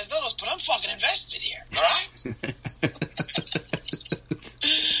if you guys know this, but I'm fucking invested here. All right.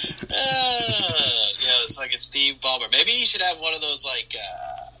 It's like it's Steve Ballmer. Maybe he should have one of those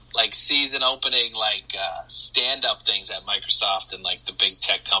like season opening stand up things that Microsoft and like the big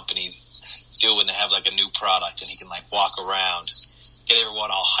tech companies do when they have like a new product, and he can like walk around, get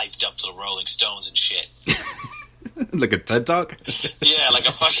everyone all hyped up to the Rolling Stones and shit. Like a TED Talk? Yeah, like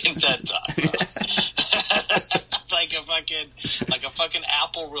a fucking TED Talk. like a fucking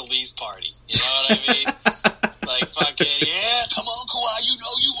Apple release party. You know what I mean? Like fucking, yeah, come on, Kawhi, you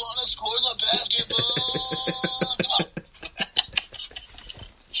know you want to score the basketball. Come on.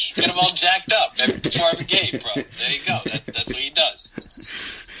 Get him all jacked up before every game, bro. There you go. That's what he does.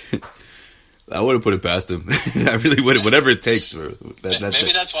 I wouldn't put it past him. I really wouldn't. Whatever it takes. Maybe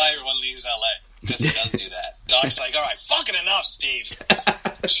that's why everyone leaves LA. Because he does do that. Doc's like, all right, fucking enough, Steve.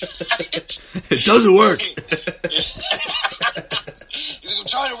 It doesn't work. He's like, I'm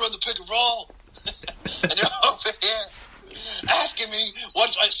trying to run the pick and roll. And you're over here asking me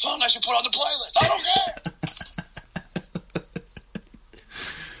what song I should put on the playlist. I don't care.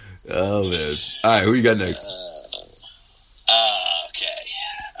 Oh, man. All right, who you got next? Okay.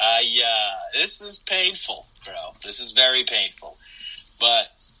 This is painful, bro. This is very painful.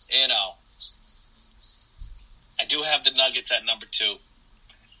 But, you know, I do have the Nuggets at number 2.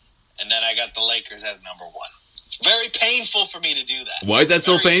 And then I got the Lakers at number 1. Very painful for me to do that. Why is that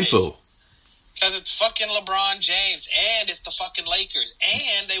so painful? Because it's fucking LeBron James, and it's the fucking Lakers,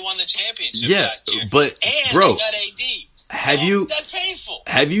 and they won the championship last year. But, and bro, they got AD. That's painful.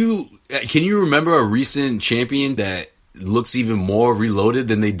 Can you remember a recent champion that looks even more reloaded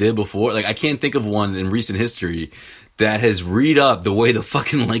than they did before? Like, I can't think of one in recent history that has read up the way the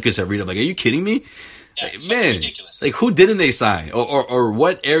fucking Lakers have read up. Like, are you kidding me? Yeah, like, it's man, ridiculous. Like, who didn't they sign? Or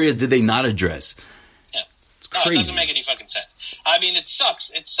what areas did they not address? Yeah. It's crazy. No, it doesn't make any fucking sense. I mean, it sucks.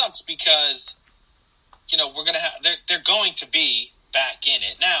 It sucks because, you know, we're going to have, they're going to be back in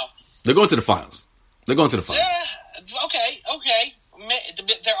it. Now, they're going to the finals. Yeah, okay.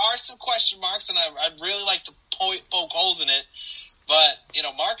 There are some question marks, and I'd really like to poke holes in it. But, you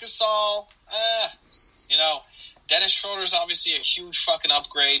know, Marc Gasol, you know, Dennis Schroeder's obviously a huge fucking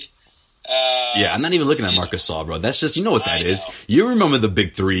upgrade. Yeah, I'm not even looking at Marc Gasol, bro. That's just, you know what that is. You remember the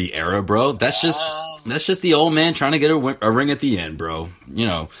Big Three era, bro. That's just the old man trying to get a ring at the end, bro. You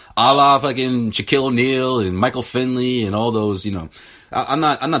know, a la fucking Shaquille O'Neal and Michael Finley and all those, you know. I'm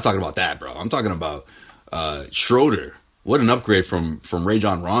not talking about that, bro. I'm talking about Schroeder. What an upgrade from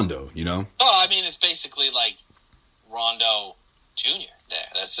Rajon Rondo, you know? Oh, I mean, it's basically like Rondo Jr. there.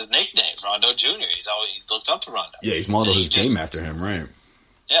 That's his nickname, Rondo Jr. He looks up to Rondo. Yeah, he's modeled his game after him, right?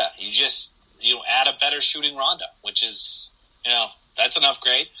 Yeah, you add a better shooting Rondo, which is, you know, that's an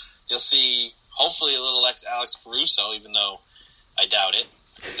upgrade. You'll see, hopefully, a little Alex Caruso, even though I doubt it,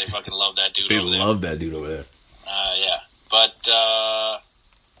 because they fucking love that dude over there. They love that dude over there. Yeah, but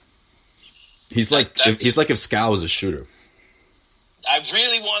he's like if Scal was a shooter. I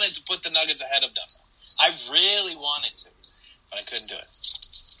really wanted to put the Nuggets ahead of them. I really wanted to, but I couldn't do it.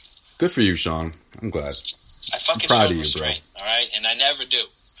 Good for you, Sean. I'm glad. I fucking show restraint, all right? And I never do.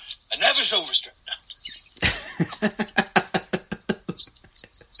 I never show restraint.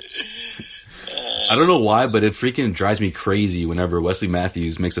 I don't know why, but it freaking drives me crazy whenever Wesley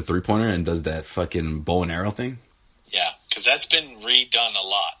Matthews makes a three-pointer and does that fucking bow and arrow thing. Yeah, because that's been redone a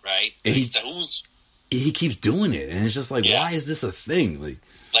lot, right? He keeps doing it, and it's just like, why is this a thing? Like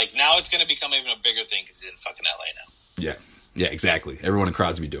now it's going to become even a bigger thing because he's in fucking LA now. Yeah, exactly. Everyone in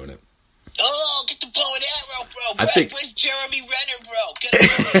crowds be doing it. Oh, get the bow and arrow, bro. Where's Jeremy Renner, bro? Get him.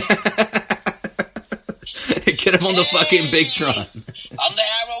 Get him on the fucking Big Tron. I'm the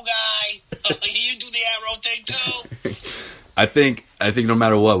arrow guy. You do the arrow thing too. I think no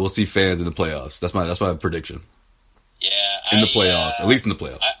matter what, we'll see fans in the playoffs. That's my prediction. Yeah, in the playoffs, at least in the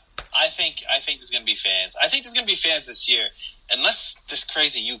playoffs. I think there's gonna be fans. I think there's gonna be fans this year, unless this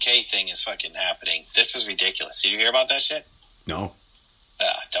crazy UK thing is fucking happening. This is ridiculous. Did you hear about that shit? No.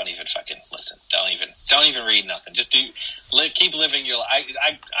 Don't even fucking listen. Don't even read nothing. Just keep living your life.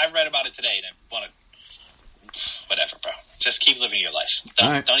 I read about it today, and I want to whatever, bro. Just keep living your life.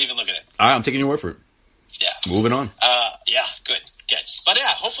 Don't even look at it. All right, I'm taking your word for it. Yeah. Moving on. Yeah, good. But yeah,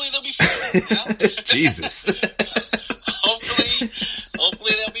 hopefully there'll be fans. You know? Jesus.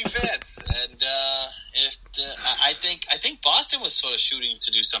 hopefully there'll be fans, and I think Boston was sort of shooting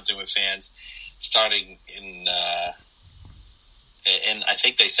to do something with fans, starting in I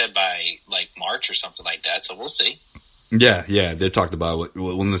think they said by like March or something like that. So we'll see. Yeah, they talked about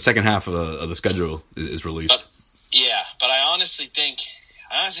when the second half of the schedule is released. But I honestly think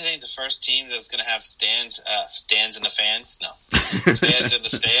the first team that's going to have stands in the fans. No, stands in the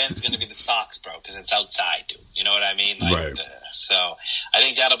stands is going to be the Sox, bro, because it's outside, dude. You know what I mean? Like, right. So I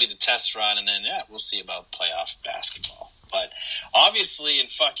think that'll be the test run, and then we'll see about playoff basketball. But obviously, in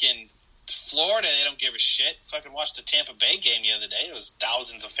fucking Florida, they don't give a shit. Fucking watched the Tampa Bay game the other day. There was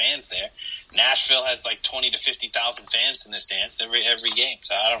thousands of fans there. Nashville has like 20 to 50,000 fans in the stands every game.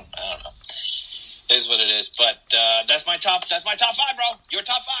 So I don't know. It is what it is. But that's my top 5, bro. Your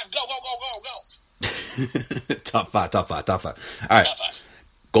top 5. Go. Top five. All right. Top 5.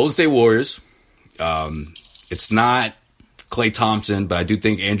 Golden State Warriors. It's not Klay Thompson, but I do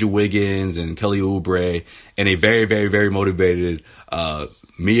think Andrew Wiggins and Kelly Oubre and a very, very, very motivated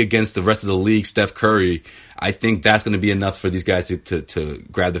me against the rest of the league, Steph Curry, I think that's going to be enough for these guys to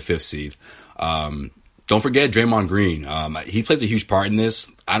grab the 5th seed. Don't forget Draymond Green. He plays a huge part in this.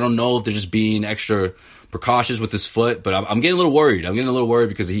 I don't know if they're just being extra precautious with his foot, but I'm getting a little worried.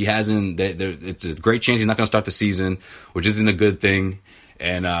 Because he hasn't. It's a great chance he's not going to start the season, which isn't a good thing.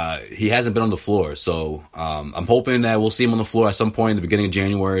 And he hasn't been on the floor. So I'm hoping that we'll see him on the floor at some point in the beginning of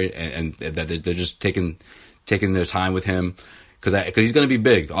January, and that they're just taking their time with him. Because he's going to be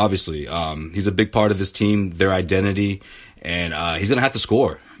big, obviously. He's a big part of this team, their identity, and he's going to have to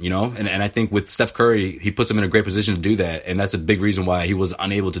score, you know? And I think with Steph Curry, he puts him in a great position to do that, and that's a big reason why he was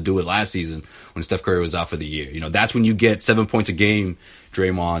unable to do it last season when Steph Curry was out for the year. You know, that's when you get 7 points a game,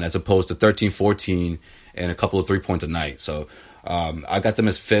 Draymond, as opposed to 13, 14, and a couple of 3 points a night. So I got them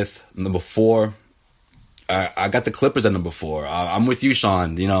as 5th. Number 4, I got the Clippers at number 4. I'm with you,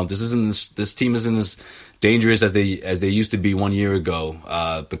 Sean. You know, this team isn't as dangerous as they used to be 1 year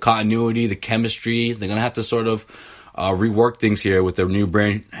ago. The continuity, the chemistry, they're gonna have to sort of rework things here with their new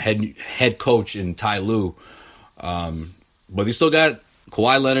brand head coach in Ty Lue. But they still got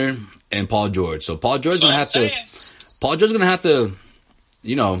Kawhi Leonard and Paul George. So Paul George's gonna have to,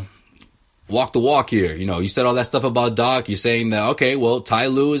 you know, walk the walk here. You know, you said all that stuff about Doc. You're saying that, okay, well, Ty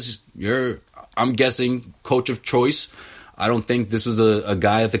Lue is I'm guessing, coach of choice. I don't think this was a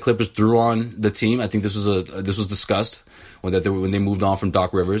guy that the Clippers threw on the team. I think this was discussed when they moved on from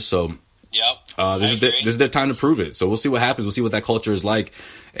Doc Rivers. So this is their time to prove it. So we'll see what happens. We'll see what that culture is like,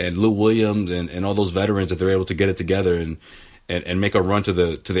 and Lou Williams and all those veterans, that they're able to get it together and make a run to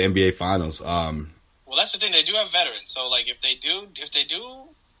the NBA Finals. Well, that's the thing. They do have veterans. So like if they do.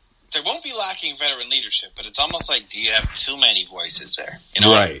 They won't be lacking veteran leadership, but it's almost like, do you have too many voices there? You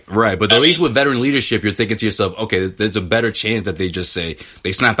know, right. But at least with veteran leadership, you're thinking to yourself, okay, there's a better chance that they just say,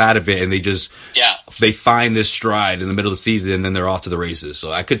 they snap out of it and they find this stride in the middle of the season, and then they're off to the races.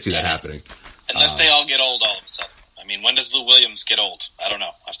 So I could see that happening. Unless they all get old all of a sudden. I mean, when does Lou Williams get old? I don't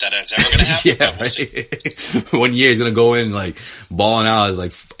know if that is ever going to happen. We'll 1 year he's going to go in like balling out at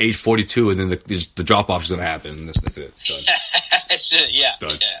like age 42, and then the drop off is going to happen. And that's it. It's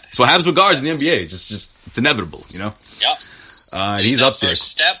done. That's what happens with guards in the NBA. It's inevitable, you know. Yep. And he's up there. First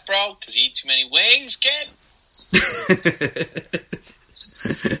step, bro, because you eat too many wings, kid.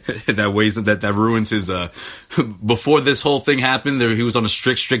 that ruins his. Before this whole thing happened, he was on a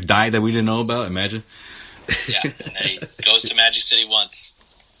strict diet that we didn't know about. Imagine. Yeah, and then he goes to Magic City once.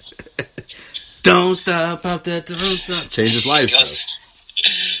 Don't stop out there. Don't stop. Changed his life. Just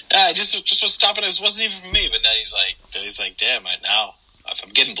was stopping. This wasn't even for me. But then he's like, damn it. Now, if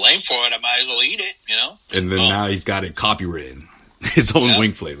I'm getting blamed for it, I might as well eat it. You know. And then now he's got it copywritten, his own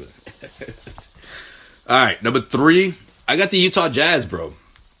wing flavor. All right, number 3. I got the Utah Jazz, bro.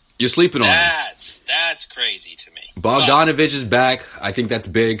 You're sleeping on it. That's crazy to me. Bogdanovich is back. I think that's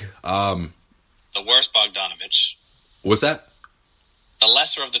big. The worst Bogdanovich. What's that? The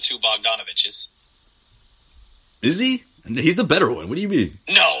lesser of the two Bogdanoviches. Is he? He's the better one. What do you mean?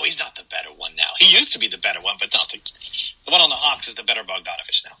 No, he's not the better one now. He used to be the better one, but nothing. The one on the Hawks is the better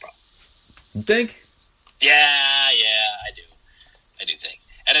Bogdanovich now, bro. You think? Yeah, I do. I do think.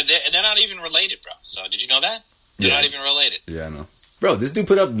 And they're not even related, bro. So did you know that? They're not even related. Yeah, I know. Bro, this dude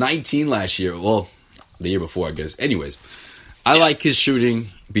put up 19 last year. Well, the year before, I guess. Anyways, I like his shooting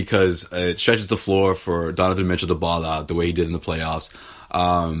because it stretches the floor for Donovan Mitchell to ball out the way he did in the playoffs.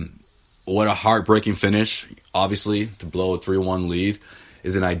 What a heartbreaking finish. Obviously, to blow a 3-1 lead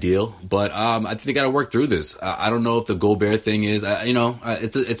isn't ideal. But I think they got to work through this. I don't know if the Gobert thing is,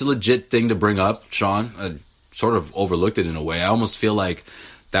 it's a legit thing to bring up, Sean. I sort of overlooked it in a way. I almost feel like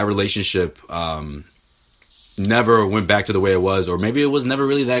that relationship never went back to the way it was, or maybe it was never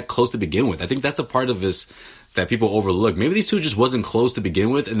really that close to begin with. I think that's a part of this that people overlook. Maybe these two just wasn't close to begin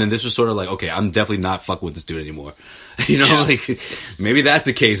with, and then this was sort of like, okay, I'm definitely not fucking with this dude anymore. Like maybe that's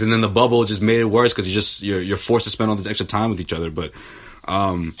the case, and then the bubble just made it worse because you're forced to spend all this extra time with each other. But bro,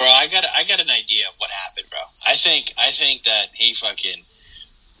 I got an idea of what happened, bro. I think that he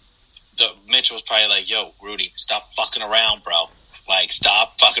Mitch was probably like, yo, Rudy, stop fucking around, bro. Like,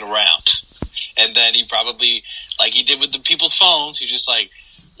 stop fucking around. And then he probably, like he did with the people's phones, he just like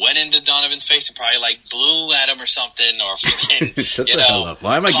went into Donovan's face and probably like blew at him or something, or freaking, shut the hell up.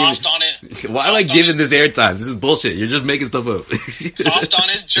 Why am I giving this airtime? This is bullshit. You're just making stuff up. Coughed on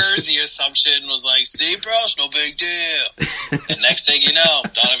his jersey or some shit and was like, see, bro, it's no big deal. And next thing you know,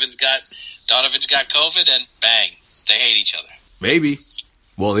 Donovan's got COVID and bang, they hate each other. Maybe.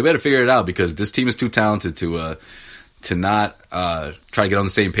 Well, they better figure it out because this team is too talented to not try to get on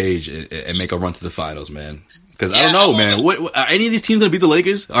the same page and make a run to the finals, man. Because I don't know, man. What, are any of these teams going to beat the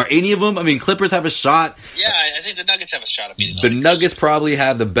Lakers? Are any of them? I mean, Clippers have a shot. Yeah, I think the Nuggets have a shot at beating the Lakers. The Nuggets Lakers. Probably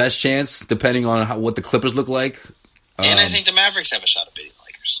have the best chance, depending on what the Clippers look like. And I think the Mavericks have a shot at beating the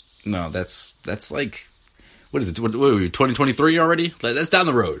Lakers. No, that's like, what is it? What are we, 2023 already? That's down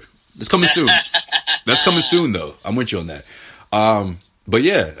the road. It's coming soon. That's coming soon, though. I'm with you on that. But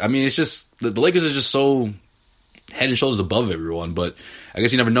yeah, I mean, it's just the Lakers are just so head and shoulders above everyone, but I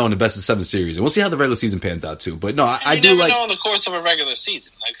guess you never know in the best of 7 series. And we'll see how the regular season pans out, too. But no, I do like... You never know in the course of a regular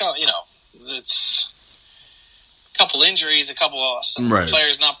season. Like, it's a couple injuries, a couple of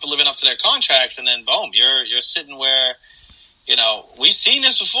players not living up to their contracts, and then boom, you're sitting where, we've seen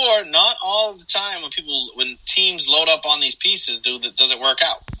this before. Not all the time when teams load up on these pieces, does it work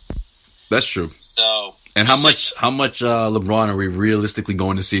out? That's true. So... And how much LeBron are we realistically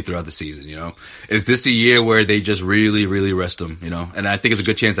going to see throughout the season? Is this a year where they just really, really rest him? And I think it's a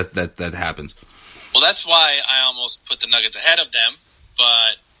good chance that happens. Well, that's why I almost put the Nuggets ahead of them,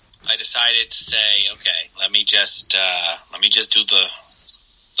 but I decided to say, okay, let me just do the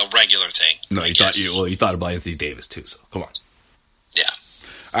regular thing. No, you thought about Anthony Davis too. So come on. Yeah.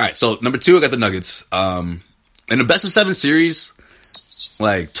 All right. So number 2, I got the Nuggets. In the best of 7 series.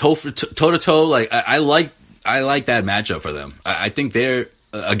 Like toe to toe, like I like that matchup for them. I think they're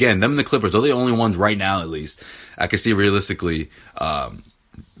again them and the Clippers are the only ones right now, at least I can see realistically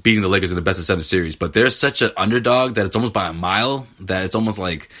beating the Lakers in the best of 7 series. But they're such an underdog that it's almost by a mile that it's almost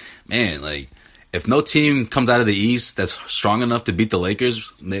like, man, like if no team comes out of the East that's strong enough to beat the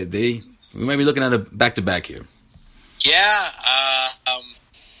Lakers, we might be looking at a back-to-back here. Yeah,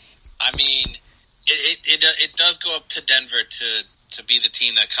 I mean, it does go up to Denver to be the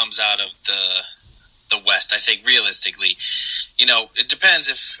team that comes out of the West. I think realistically, it depends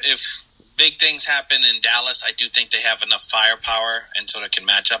if big things happen in Dallas. I do think they have enough firepower and sort of can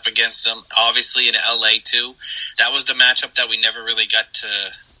match up against them. Obviously in LA too. That was the matchup that we never really got to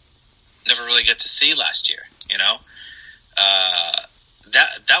see last year.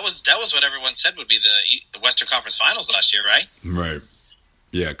 That was what everyone said would be the Western Conference Finals last year, right? Right.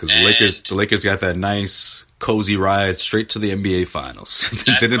 Yeah, because the Lakers got that nice cozy ride straight to the NBA Finals.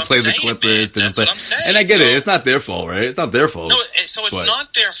 Didn't play the Clippers. That's what I'm saying. And I get it. It's not their fault, right? It's not their fault. No, so it's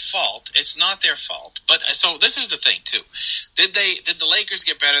not their fault. It's not their fault. But so this is the thing too. Did the Lakers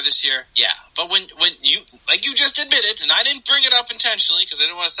get better this year? Yeah. But when you, like you just admitted, and I didn't bring it up intentionally because I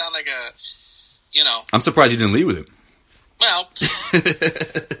didn't want to sound like I'm surprised you didn't lead with him. Well, I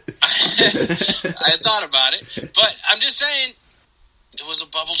had thought about it, but I'm just saying it was a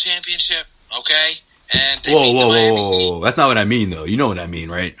bubble championship, okay? And they beat the Miami Heat. That's not what I mean, though. You know what I mean,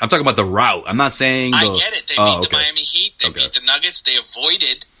 right? I'm talking about the route. I'm not saying... I get it. They beat the Miami Heat. They beat the Nuggets. They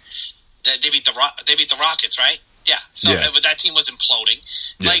avoided... They beat the Rockets, right? Yeah. So that team was imploding.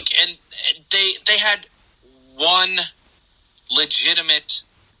 Yeah. And they had one legitimate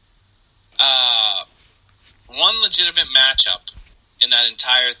matchup in that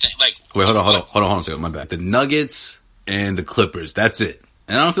entire thing. Wait, hold on a second. My bad. The Nuggets and the Clippers. That's it.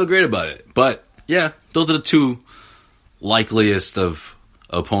 And I don't feel great about it. But... yeah, those are the 2 likeliest of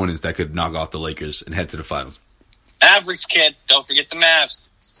opponents that could knock off the Lakers and head to the finals. Mavericks, kid. Don't forget the Mavs.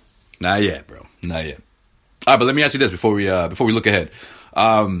 Not yet, bro. Not yet. All right, but let me ask you this before we look ahead.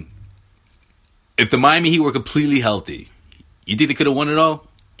 If the Miami Heat were completely healthy, you think they could have won it all?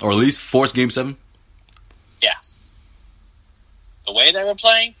 Or at least forced Game 7? Yeah. The way they were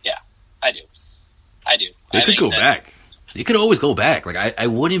playing? Yeah, I do. They could go back. They could always go back. Like I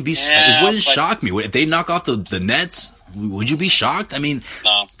wouldn't be. It wouldn't shock me if they knock off the Nets. Would you be shocked? I mean,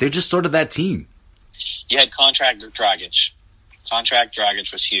 no. They're just sort of that team. You had contract Dragic. Contract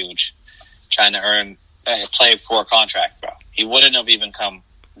Dragic was huge. Trying to play for a contract, bro. He wouldn't have even come.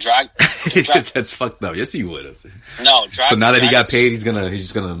 That's fucked up. Yes, he would have. No, so now that he got paid, he's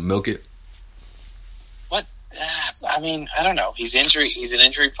just gonna milk it. What? I mean, I don't know. He's an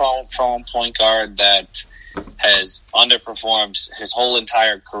injury prone point guard that has underperformed his whole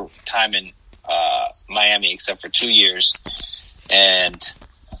entire time in Miami, except for 2 years. And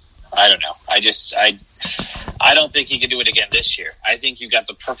I don't know. I don't think he can do it again this year. I think you got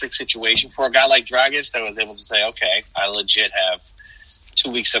the perfect situation for a guy like Dragic that was able to say, okay, I legit have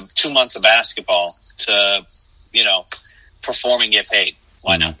 2 months of basketball to, perform and get paid.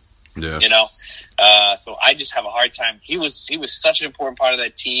 Why not? Yeah. So I just have a hard time. He was such an important part of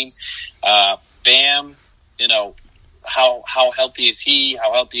that team. Bam, how healthy is he?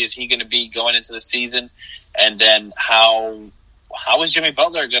 How healthy is he going to be going into the season? And then how is Jimmy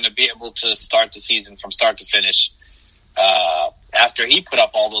Butler going to be able to start the season from start to finish after he put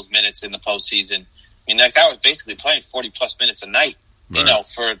up all those minutes in the postseason? I mean, that guy was basically playing 40-plus minutes a night, right,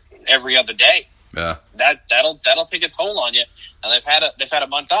 for every other day. Yeah, that'll take a toll on you. And they've had a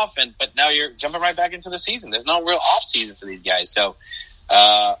month off, but now you're jumping right back into the season. There's no real off season for these guys. So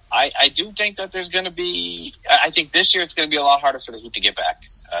I do think that there's going to be. I think this year it's going to be a lot harder for the Heat to get back.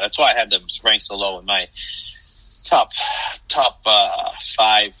 That's why I had them ranked so low in my top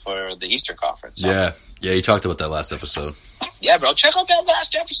 5 for the Eastern Conference. So. Yeah, you talked about that last episode. Yeah, bro. Check out that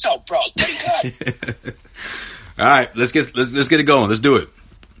last episode, bro. Pretty good. All right, let's get it going. Let's do it.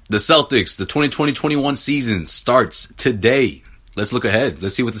 The Celtics, the 2020-21 season starts today. Let's look ahead.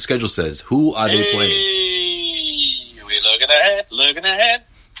 Let's see what the schedule says. Who are they playing? We're looking ahead.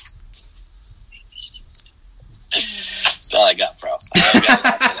 That's all I got, bro.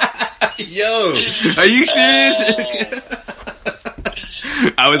 Yo, are you serious?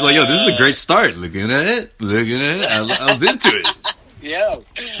 I was like, yo, this is a great start. Looking at it. I was into it. Yo.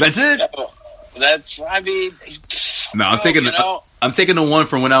 That's it? No, I'm thinking the one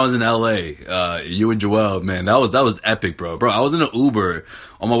from when I was in LA. You and Joel, man, that was epic, bro. I was in an Uber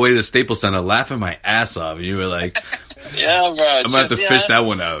on my way to the Staples Center laughing my ass off, and you were like, "Yeah, bro, I'm gonna have to fish that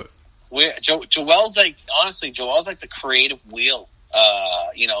one out." Joel's like, honestly, Joel's like the creative wheel,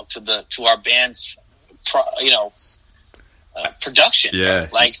 to our band's, production. Yeah,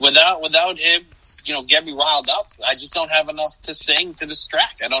 like without him, get me riled up. I just don't have enough to sing to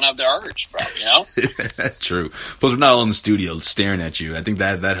distract. I don't have the urge, bro, True. Plus, we're not all in the studio staring at you. I think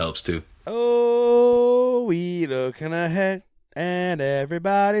that helps, too. Oh, we looking ahead, and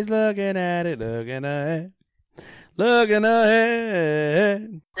everybody's looking at it, looking ahead.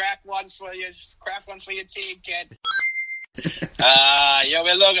 Crack one for your team, kid.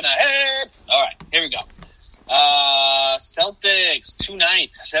 We're looking ahead. All right, here we go. Celtics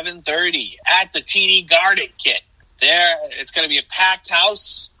tonight, 7:30 at the TD Garden, kid. It's going to be a packed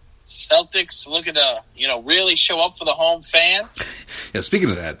house. Celtics looking to, really show up for the home fans. Yeah, speaking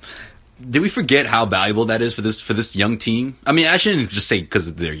of that, did we forget how valuable that is for this young team? I mean, I shouldn't just say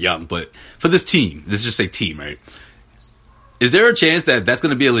because they're young, but for this team, let's just say team, right? Is there a chance that that's going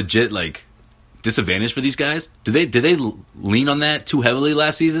to be a legit, disadvantage for these guys? Did they lean on that too heavily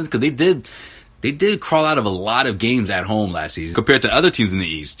last season? Because they did crawl out of a lot of games at home last season compared to other teams in the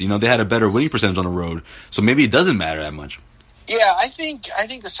East. They had a better winning percentage on the road, so maybe it doesn't matter that much. Yeah, I think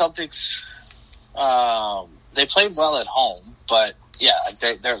the Celtics, they played well at home, but yeah,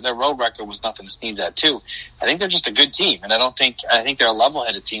 their road record was nothing to sneeze at too. I think they're just a good team, and I think they're a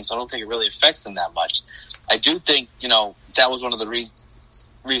level-headed team, so I don't think it really affects them that much. I do think, that was one of the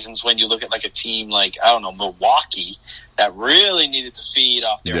reasons when you look at a team like, I don't know, Milwaukee, that really needed to feed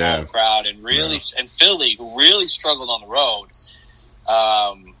off their home crowd, and and Philly, who really struggled on the road,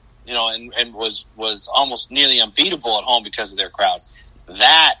 and was almost nearly unbeatable at home because of their crowd.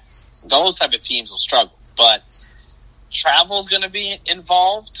 Those type of teams will struggle, but travel's going to be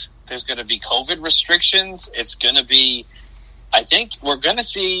involved. There's going to be COVID restrictions. It's going to be, I think we're going to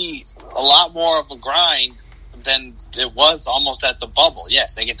see a lot more of a grind than it was almost at the bubble.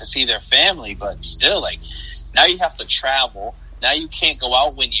 Yes, they get to see their family, but still, now you have to travel. Now you can't go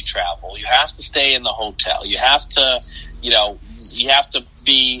out when you travel. You have to stay in the hotel. You have to,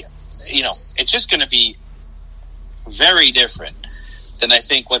 be, it's just going to be very different than I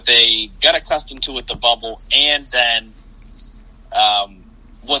think what they got accustomed to with the bubble, and then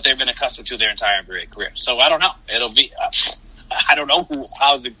what they've been accustomed to their entire career. So I don't know. It'll be, I don't know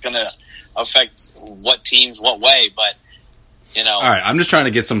how's it going to affect what teams, what way, but All right, I'm just trying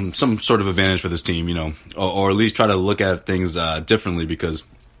to get some sort of advantage for this team, or at least try to look at things differently, because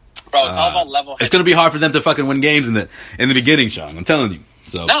bro, it's all about level. It's going to be hard for them to fucking win games in the beginning, Sean. I'm telling you.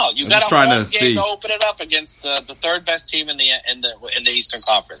 So no, you got a home game to open it up against the third best team in the Eastern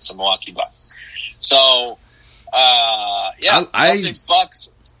Conference, the Milwaukee Bucks. So, Celtics Bucks.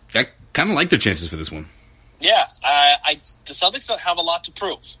 I kind of like their chances for this one. Yeah, the Celtics have a lot to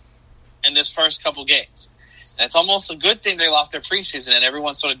prove in this first couple games. And it's almost a good thing they lost their preseason and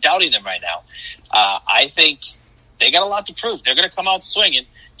everyone's sort of doubting them right now. I think they got a lot to prove. They're going to come out swinging.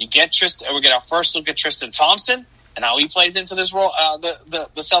 We get our first look at Tristan Thompson and how he plays into this role, the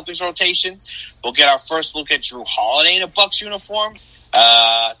Celtics rotation. We'll get our first look at Drew Holiday in a Bucks uniform.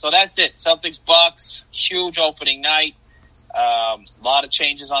 So that's it. Celtics Bucks, huge opening night. A lot of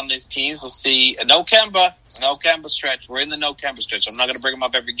changes on these teams. We'll see no Kemba stretch. We're in the no Kemba stretch. I'm not going to bring him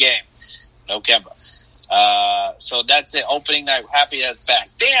up every game. No Kemba. So that's it. Opening night. Happy it's back.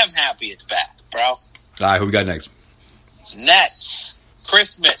 Damn happy it's back, bro. All right, who we got next? Nets.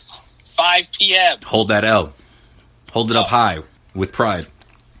 Christmas. 5 p.m. Hold that L. Hold it up high with pride.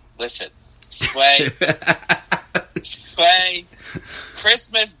 Listen. Sway.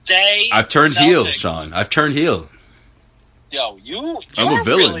 Christmas Day. I've turned heel, Sean. I've turned heel. Yo, you're a villain.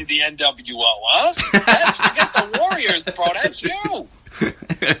 Really the NWO, huh? Forget the Warriors, bro. That's you.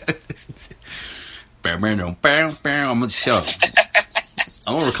 I'm gonna show.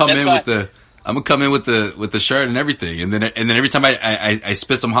 I'm gonna come in with the shirt and everything, and then every time I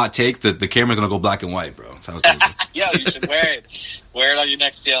spit some hot take, the camera's gonna go black and white, bro. That's how it's gonna Yo, you should wear it. Wear it on your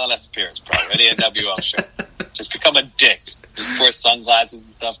next CLNS appearance, bro. Wear the NWO shirt. Just become a dick. Just wear sunglasses and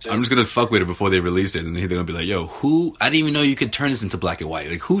stuff too. I'm just gonna fuck with it before they release it, and they're gonna be like, "Yo, who? I didn't even know you could turn this into black and white.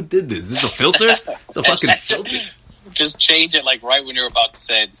 Like, who did this? Is this a filter? It's a fucking filter." Just change it like right when you're about to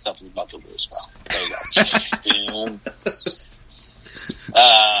say something's about to lose, bro. There you go.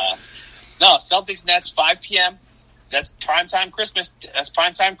 No, Celtics Nets 5 p.m. That's primetime Christmas. That's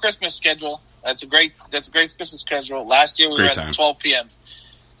primetime Christmas schedule. That's a great Christmas schedule. Last year we were at the 12 p.m.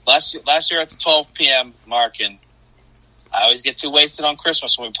 Last year at the 12 p.m. mark, and I always get too wasted on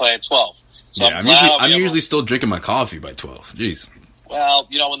Christmas when we play at 12. So yeah, I'm usually still drinking my coffee by 12. Jeez. Well,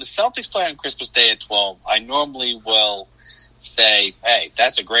 when the Celtics play on Christmas Day at 12, I normally will say, hey,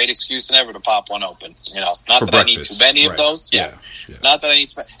 that's a great excuse than ever to pop one open. Not for that breakfast. I need too many of those. Yeah. Not that I need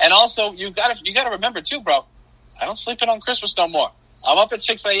to. And also, you gotta remember too, bro. I don't sleep in on Christmas no more. I'm up at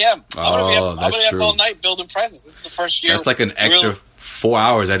 6 a.m. I'm gonna be up all night building presents. This is the first year. That's like an extra 4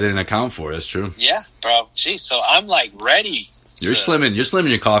 hours I didn't account for. That's true. Yeah, bro. Jeez, so I'm like ready. You're slimming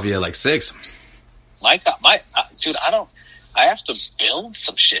your coffee at like 6. Dude, I have to build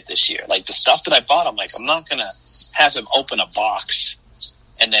some shit this year. Like the stuff that I bought, I'm like, I'm not gonna have him open a box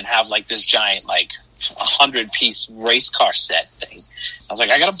and then have like this giant like 100-piece race car set thing. I was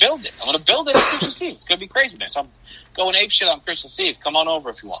like, I gotta build it. I'm gonna build it on Christmas Eve. It's gonna be crazy, man. So I'm going ape shit on Christmas Eve. Come on over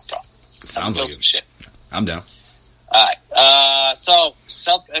if you want, bro. Sounds like some shit. I'm down. All right. So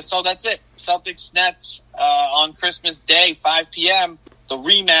that's it. Celtics Nets on Christmas Day, 5 p.m. The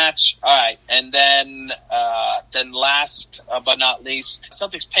rematch. All right, and then last but not least,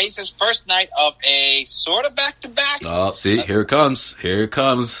 Celtics Pacers, first night of a sort of back-to-back. Oh, see, here it comes.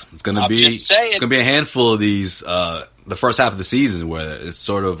 It's gonna be a handful of these. The first half of the season, where it's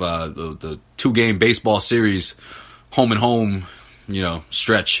sort of the 2-game baseball series, home and home,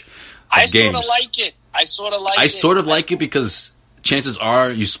 stretch. I sort of like it. I sort of like it because chances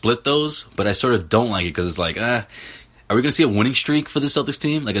are you split those, but I sort of don't like it because it's like, are we going to see a winning streak for the Celtics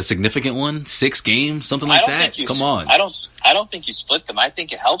team? Like a significant one? 6 games? Something like that? Come on. I don't think you split them. I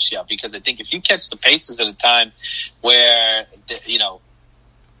think it helps you out because I think if you catch the Pacers at a time where,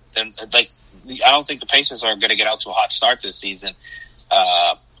 then like, I don't think the Pacers are going to get out to a hot start this season.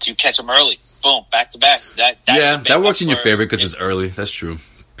 You catch them early. Boom. Back to back. That works in your favor because it's early. That's true.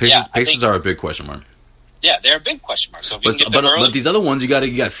 Pacers are a big question mark. Yeah, they're a big question mark. So if you can get them early. But these other ones, you got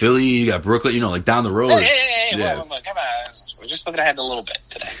Philly, you got Brooklyn, like down the road. Hey, well, come on. We're just looking ahead a little bit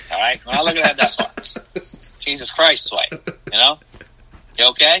today, all right? We're not looking ahead that far. Jesus Christ, Sway. You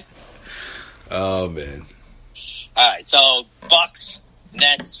okay? Oh, man. All right, so Bucks,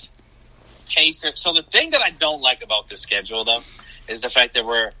 Nets, Pacers. So the thing that I don't like about this schedule, though, is the fact that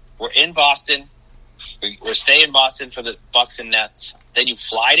we're in Boston. We're staying in Boston for the Bucks and Nets. Then you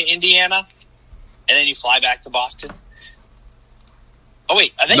fly to Indiana. And then you fly back to Boston. Oh,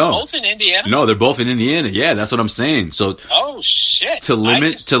 wait. Are they both in Indiana? No, they're both in Indiana. Yeah, that's what I'm saying. So, shit. To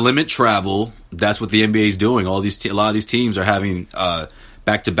limit travel, that's what the NBA is doing. A lot of these teams are having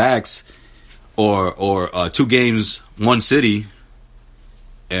back-to-backs or 2 games, 1 city.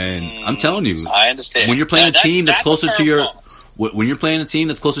 And I'm telling you, I understand. When you're playing a team that's closer to your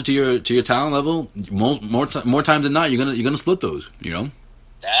talent level, more times than not, you're gonna split those. You know.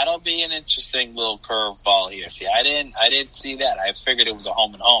 That'll be an interesting little curveball here. See, I didn't see that. I figured it was a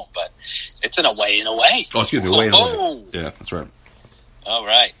home and home, but it's an away and away. Oh, excuse me, away and away. Yeah, that's right. All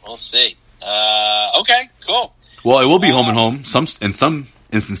right, we'll see. Okay, cool. Well, it will be home and home in some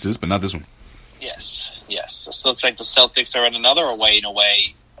instances, but not this one. Yes. This looks like the Celtics are in another away and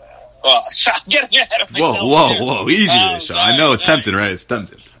away. Well, I'm getting ahead of myself. Whoa, easy there, Sean. I know it's tempting, right? It's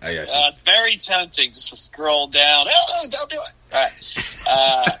tempting. I got you. It's very tempting just to scroll down. Oh, don't do it. All right.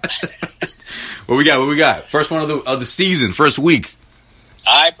 What we got? First one of the season, first week.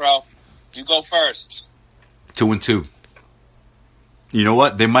 All right, bro. You go first. 2-2. You know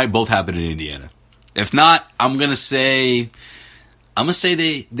what? They might both happen in Indiana. If not, I'm gonna say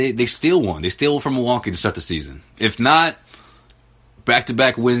they steal one. They steal one from Milwaukee to start the season. If not,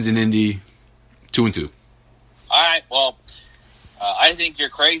 back-to-back wins in Indy, 2-2. All right. Well, I think you're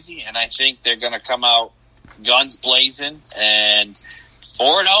crazy, and I think they're going to come out guns blazing and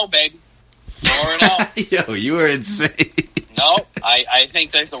 4-0, baby. 4-0. Yo, you are insane. No, I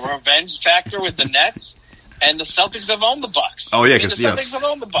think there's a revenge factor with the Nets, and the Celtics have owned the Bucks. Oh yeah, because the Celtics have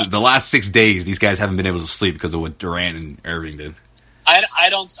owned the Bucks. The last 6 days, these guys haven't been able to sleep because of what Durant and Irving did. I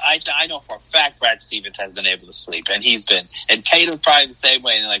know for a fact Brad Stevens has been able to sleep, and he's been, and Tatum's probably the same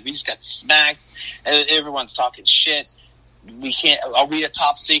way. And like, we just got smacked, and everyone's talking shit. We can't. Are we a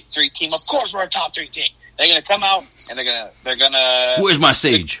top 3 team? Of course, we're a top 3 team. They're gonna come out and they're gonna. Where's my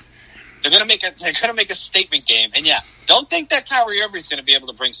Sage? They're gonna make a statement game, and yeah, don't think that Kyrie Irving's gonna be able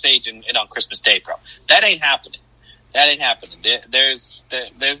to bring Sage in on Christmas Day, bro. That ain't happening. There's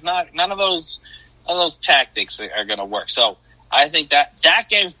not none of those tactics are gonna work. So. I think that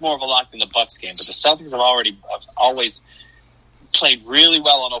game's more of a lock than the Bucks game, but the Celtics have always played really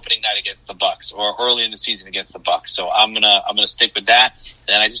well on opening night against the Bucks or early in the season against the Bucks. So I'm gonna stick with that.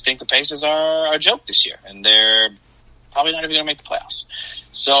 And I just think the Pacers are a joke this year, and they're probably not even gonna make the playoffs.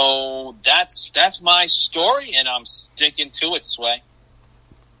 So that's my story, and I'm sticking to it, Sway.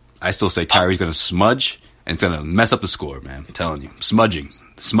 I still say Kyrie's gonna smudge and it's gonna mess up the score, man. I'm telling you, smudging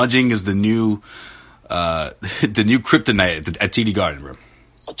is the new kryptonite at TD Garden, bro.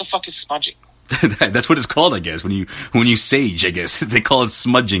 What the fuck is smudging? That's what it's called, I guess. When you sage, I guess they call it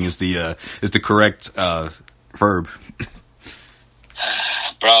smudging. Is the correct verb.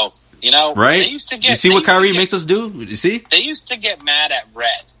 Bro, you know, right? They used to get, you see what Kyrie makes us do? You see? They used to get mad at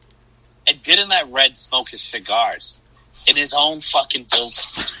Red, and didn't let Red smoke his cigars in his own fucking building.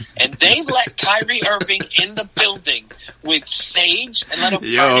 And they let Kyrie Irving in the building with Sage and let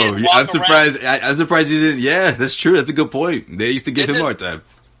him I'm surprised. I'm surprised you didn't. Yeah, that's true. That's a good point. They used to give him more time.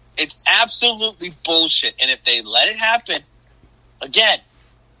 It's absolutely bullshit. And if they let it happen again,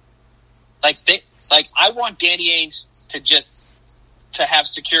 I want Danny Ainge to have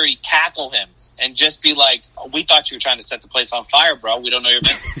security tackle him and just be like, "We thought you were trying to set the place on fire, bro. We don't know your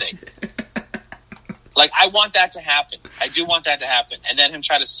mental state." Like, I want that to happen. I do want that to happen. And then him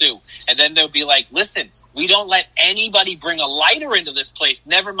try to sue. And then they'll be like, listen, we don't let anybody bring a lighter into this place.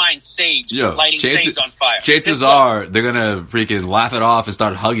 Never mind Sage, lighting Sage on fire. Chances are they're going to freaking laugh it off and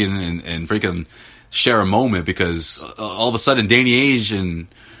start hugging and freaking share a moment because all of a sudden Danny Ainge and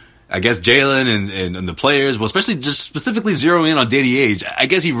I guess Jalen and the players, well, especially just specifically zeroing in on Danny Ainge, I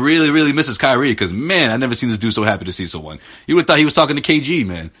guess he really, really misses Kyrie because, man, I've never seen this dude so happy to see someone. You would have thought he was talking to KG,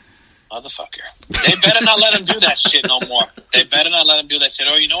 man. Motherfucker. They better not let him do that shit no more. They better not let him do that shit.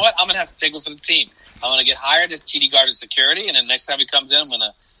 Or you know what? I'm going to have to take one for the team. I'm going to get hired as TD Garden security, and then next time he comes in,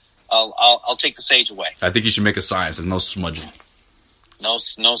 I'll take the Sage away. I think you should make a sign. It says no smudging. No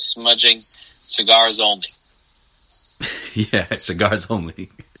smudging. Cigars only. Yeah, cigars only.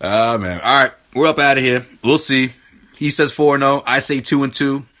 Oh, man. All right. We're up out of here. We'll see. He says 4-0. I say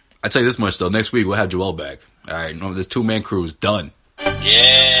 2-2. I tell you this much, though. Next week, we'll have Joel back. All right. This 2-man crew is done.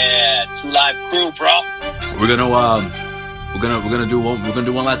 Yeah, 2 live crew, bro. We're gonna do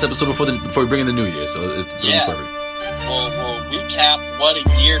one last episode before we bring in the new year. So it's gonna be perfect. We'll recap what a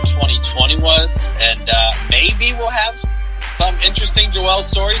year 2020 was, and maybe we'll have some interesting Joel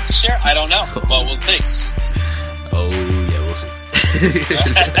stories to share. I don't know, but we'll see. Oh yeah, we'll see.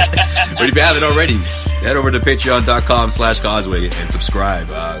 But if you haven't already, head over to patreon.com/Causeway and subscribe.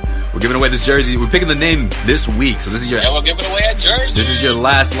 We're giving away this jersey. We're picking the name this week. So this is we're giving away a jersey. This is your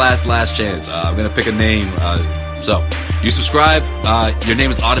last chance. I'm going to pick a name. So you subscribe, your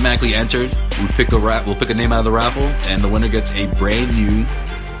name is automatically entered. We'll pick a name out of the raffle, and the winner gets a brand new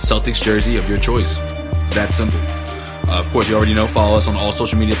Celtics jersey of your choice. It's that simple. Of course, you already know, follow us on all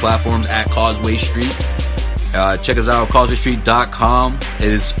social media platforms at Causeway Street. Check us out at CausewayStreet.com. It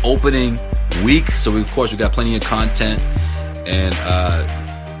is opening week, so we got plenty of content. And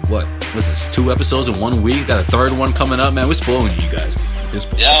what's this? 2 episodes in 1 week. Got a third one coming up, man. We're spoiling you guys. It's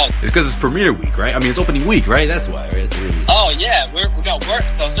because it's premiere week, right? I mean, it's opening week, right? That's why, right?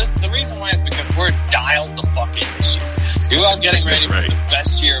 The reason why is because we're dialed the fuck in this year. We are getting ready for the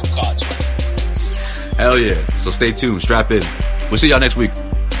best year of Causeway. Hell yeah. So stay tuned. Strap in. We'll see y'all next week.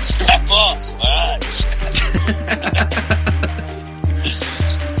 Strap off.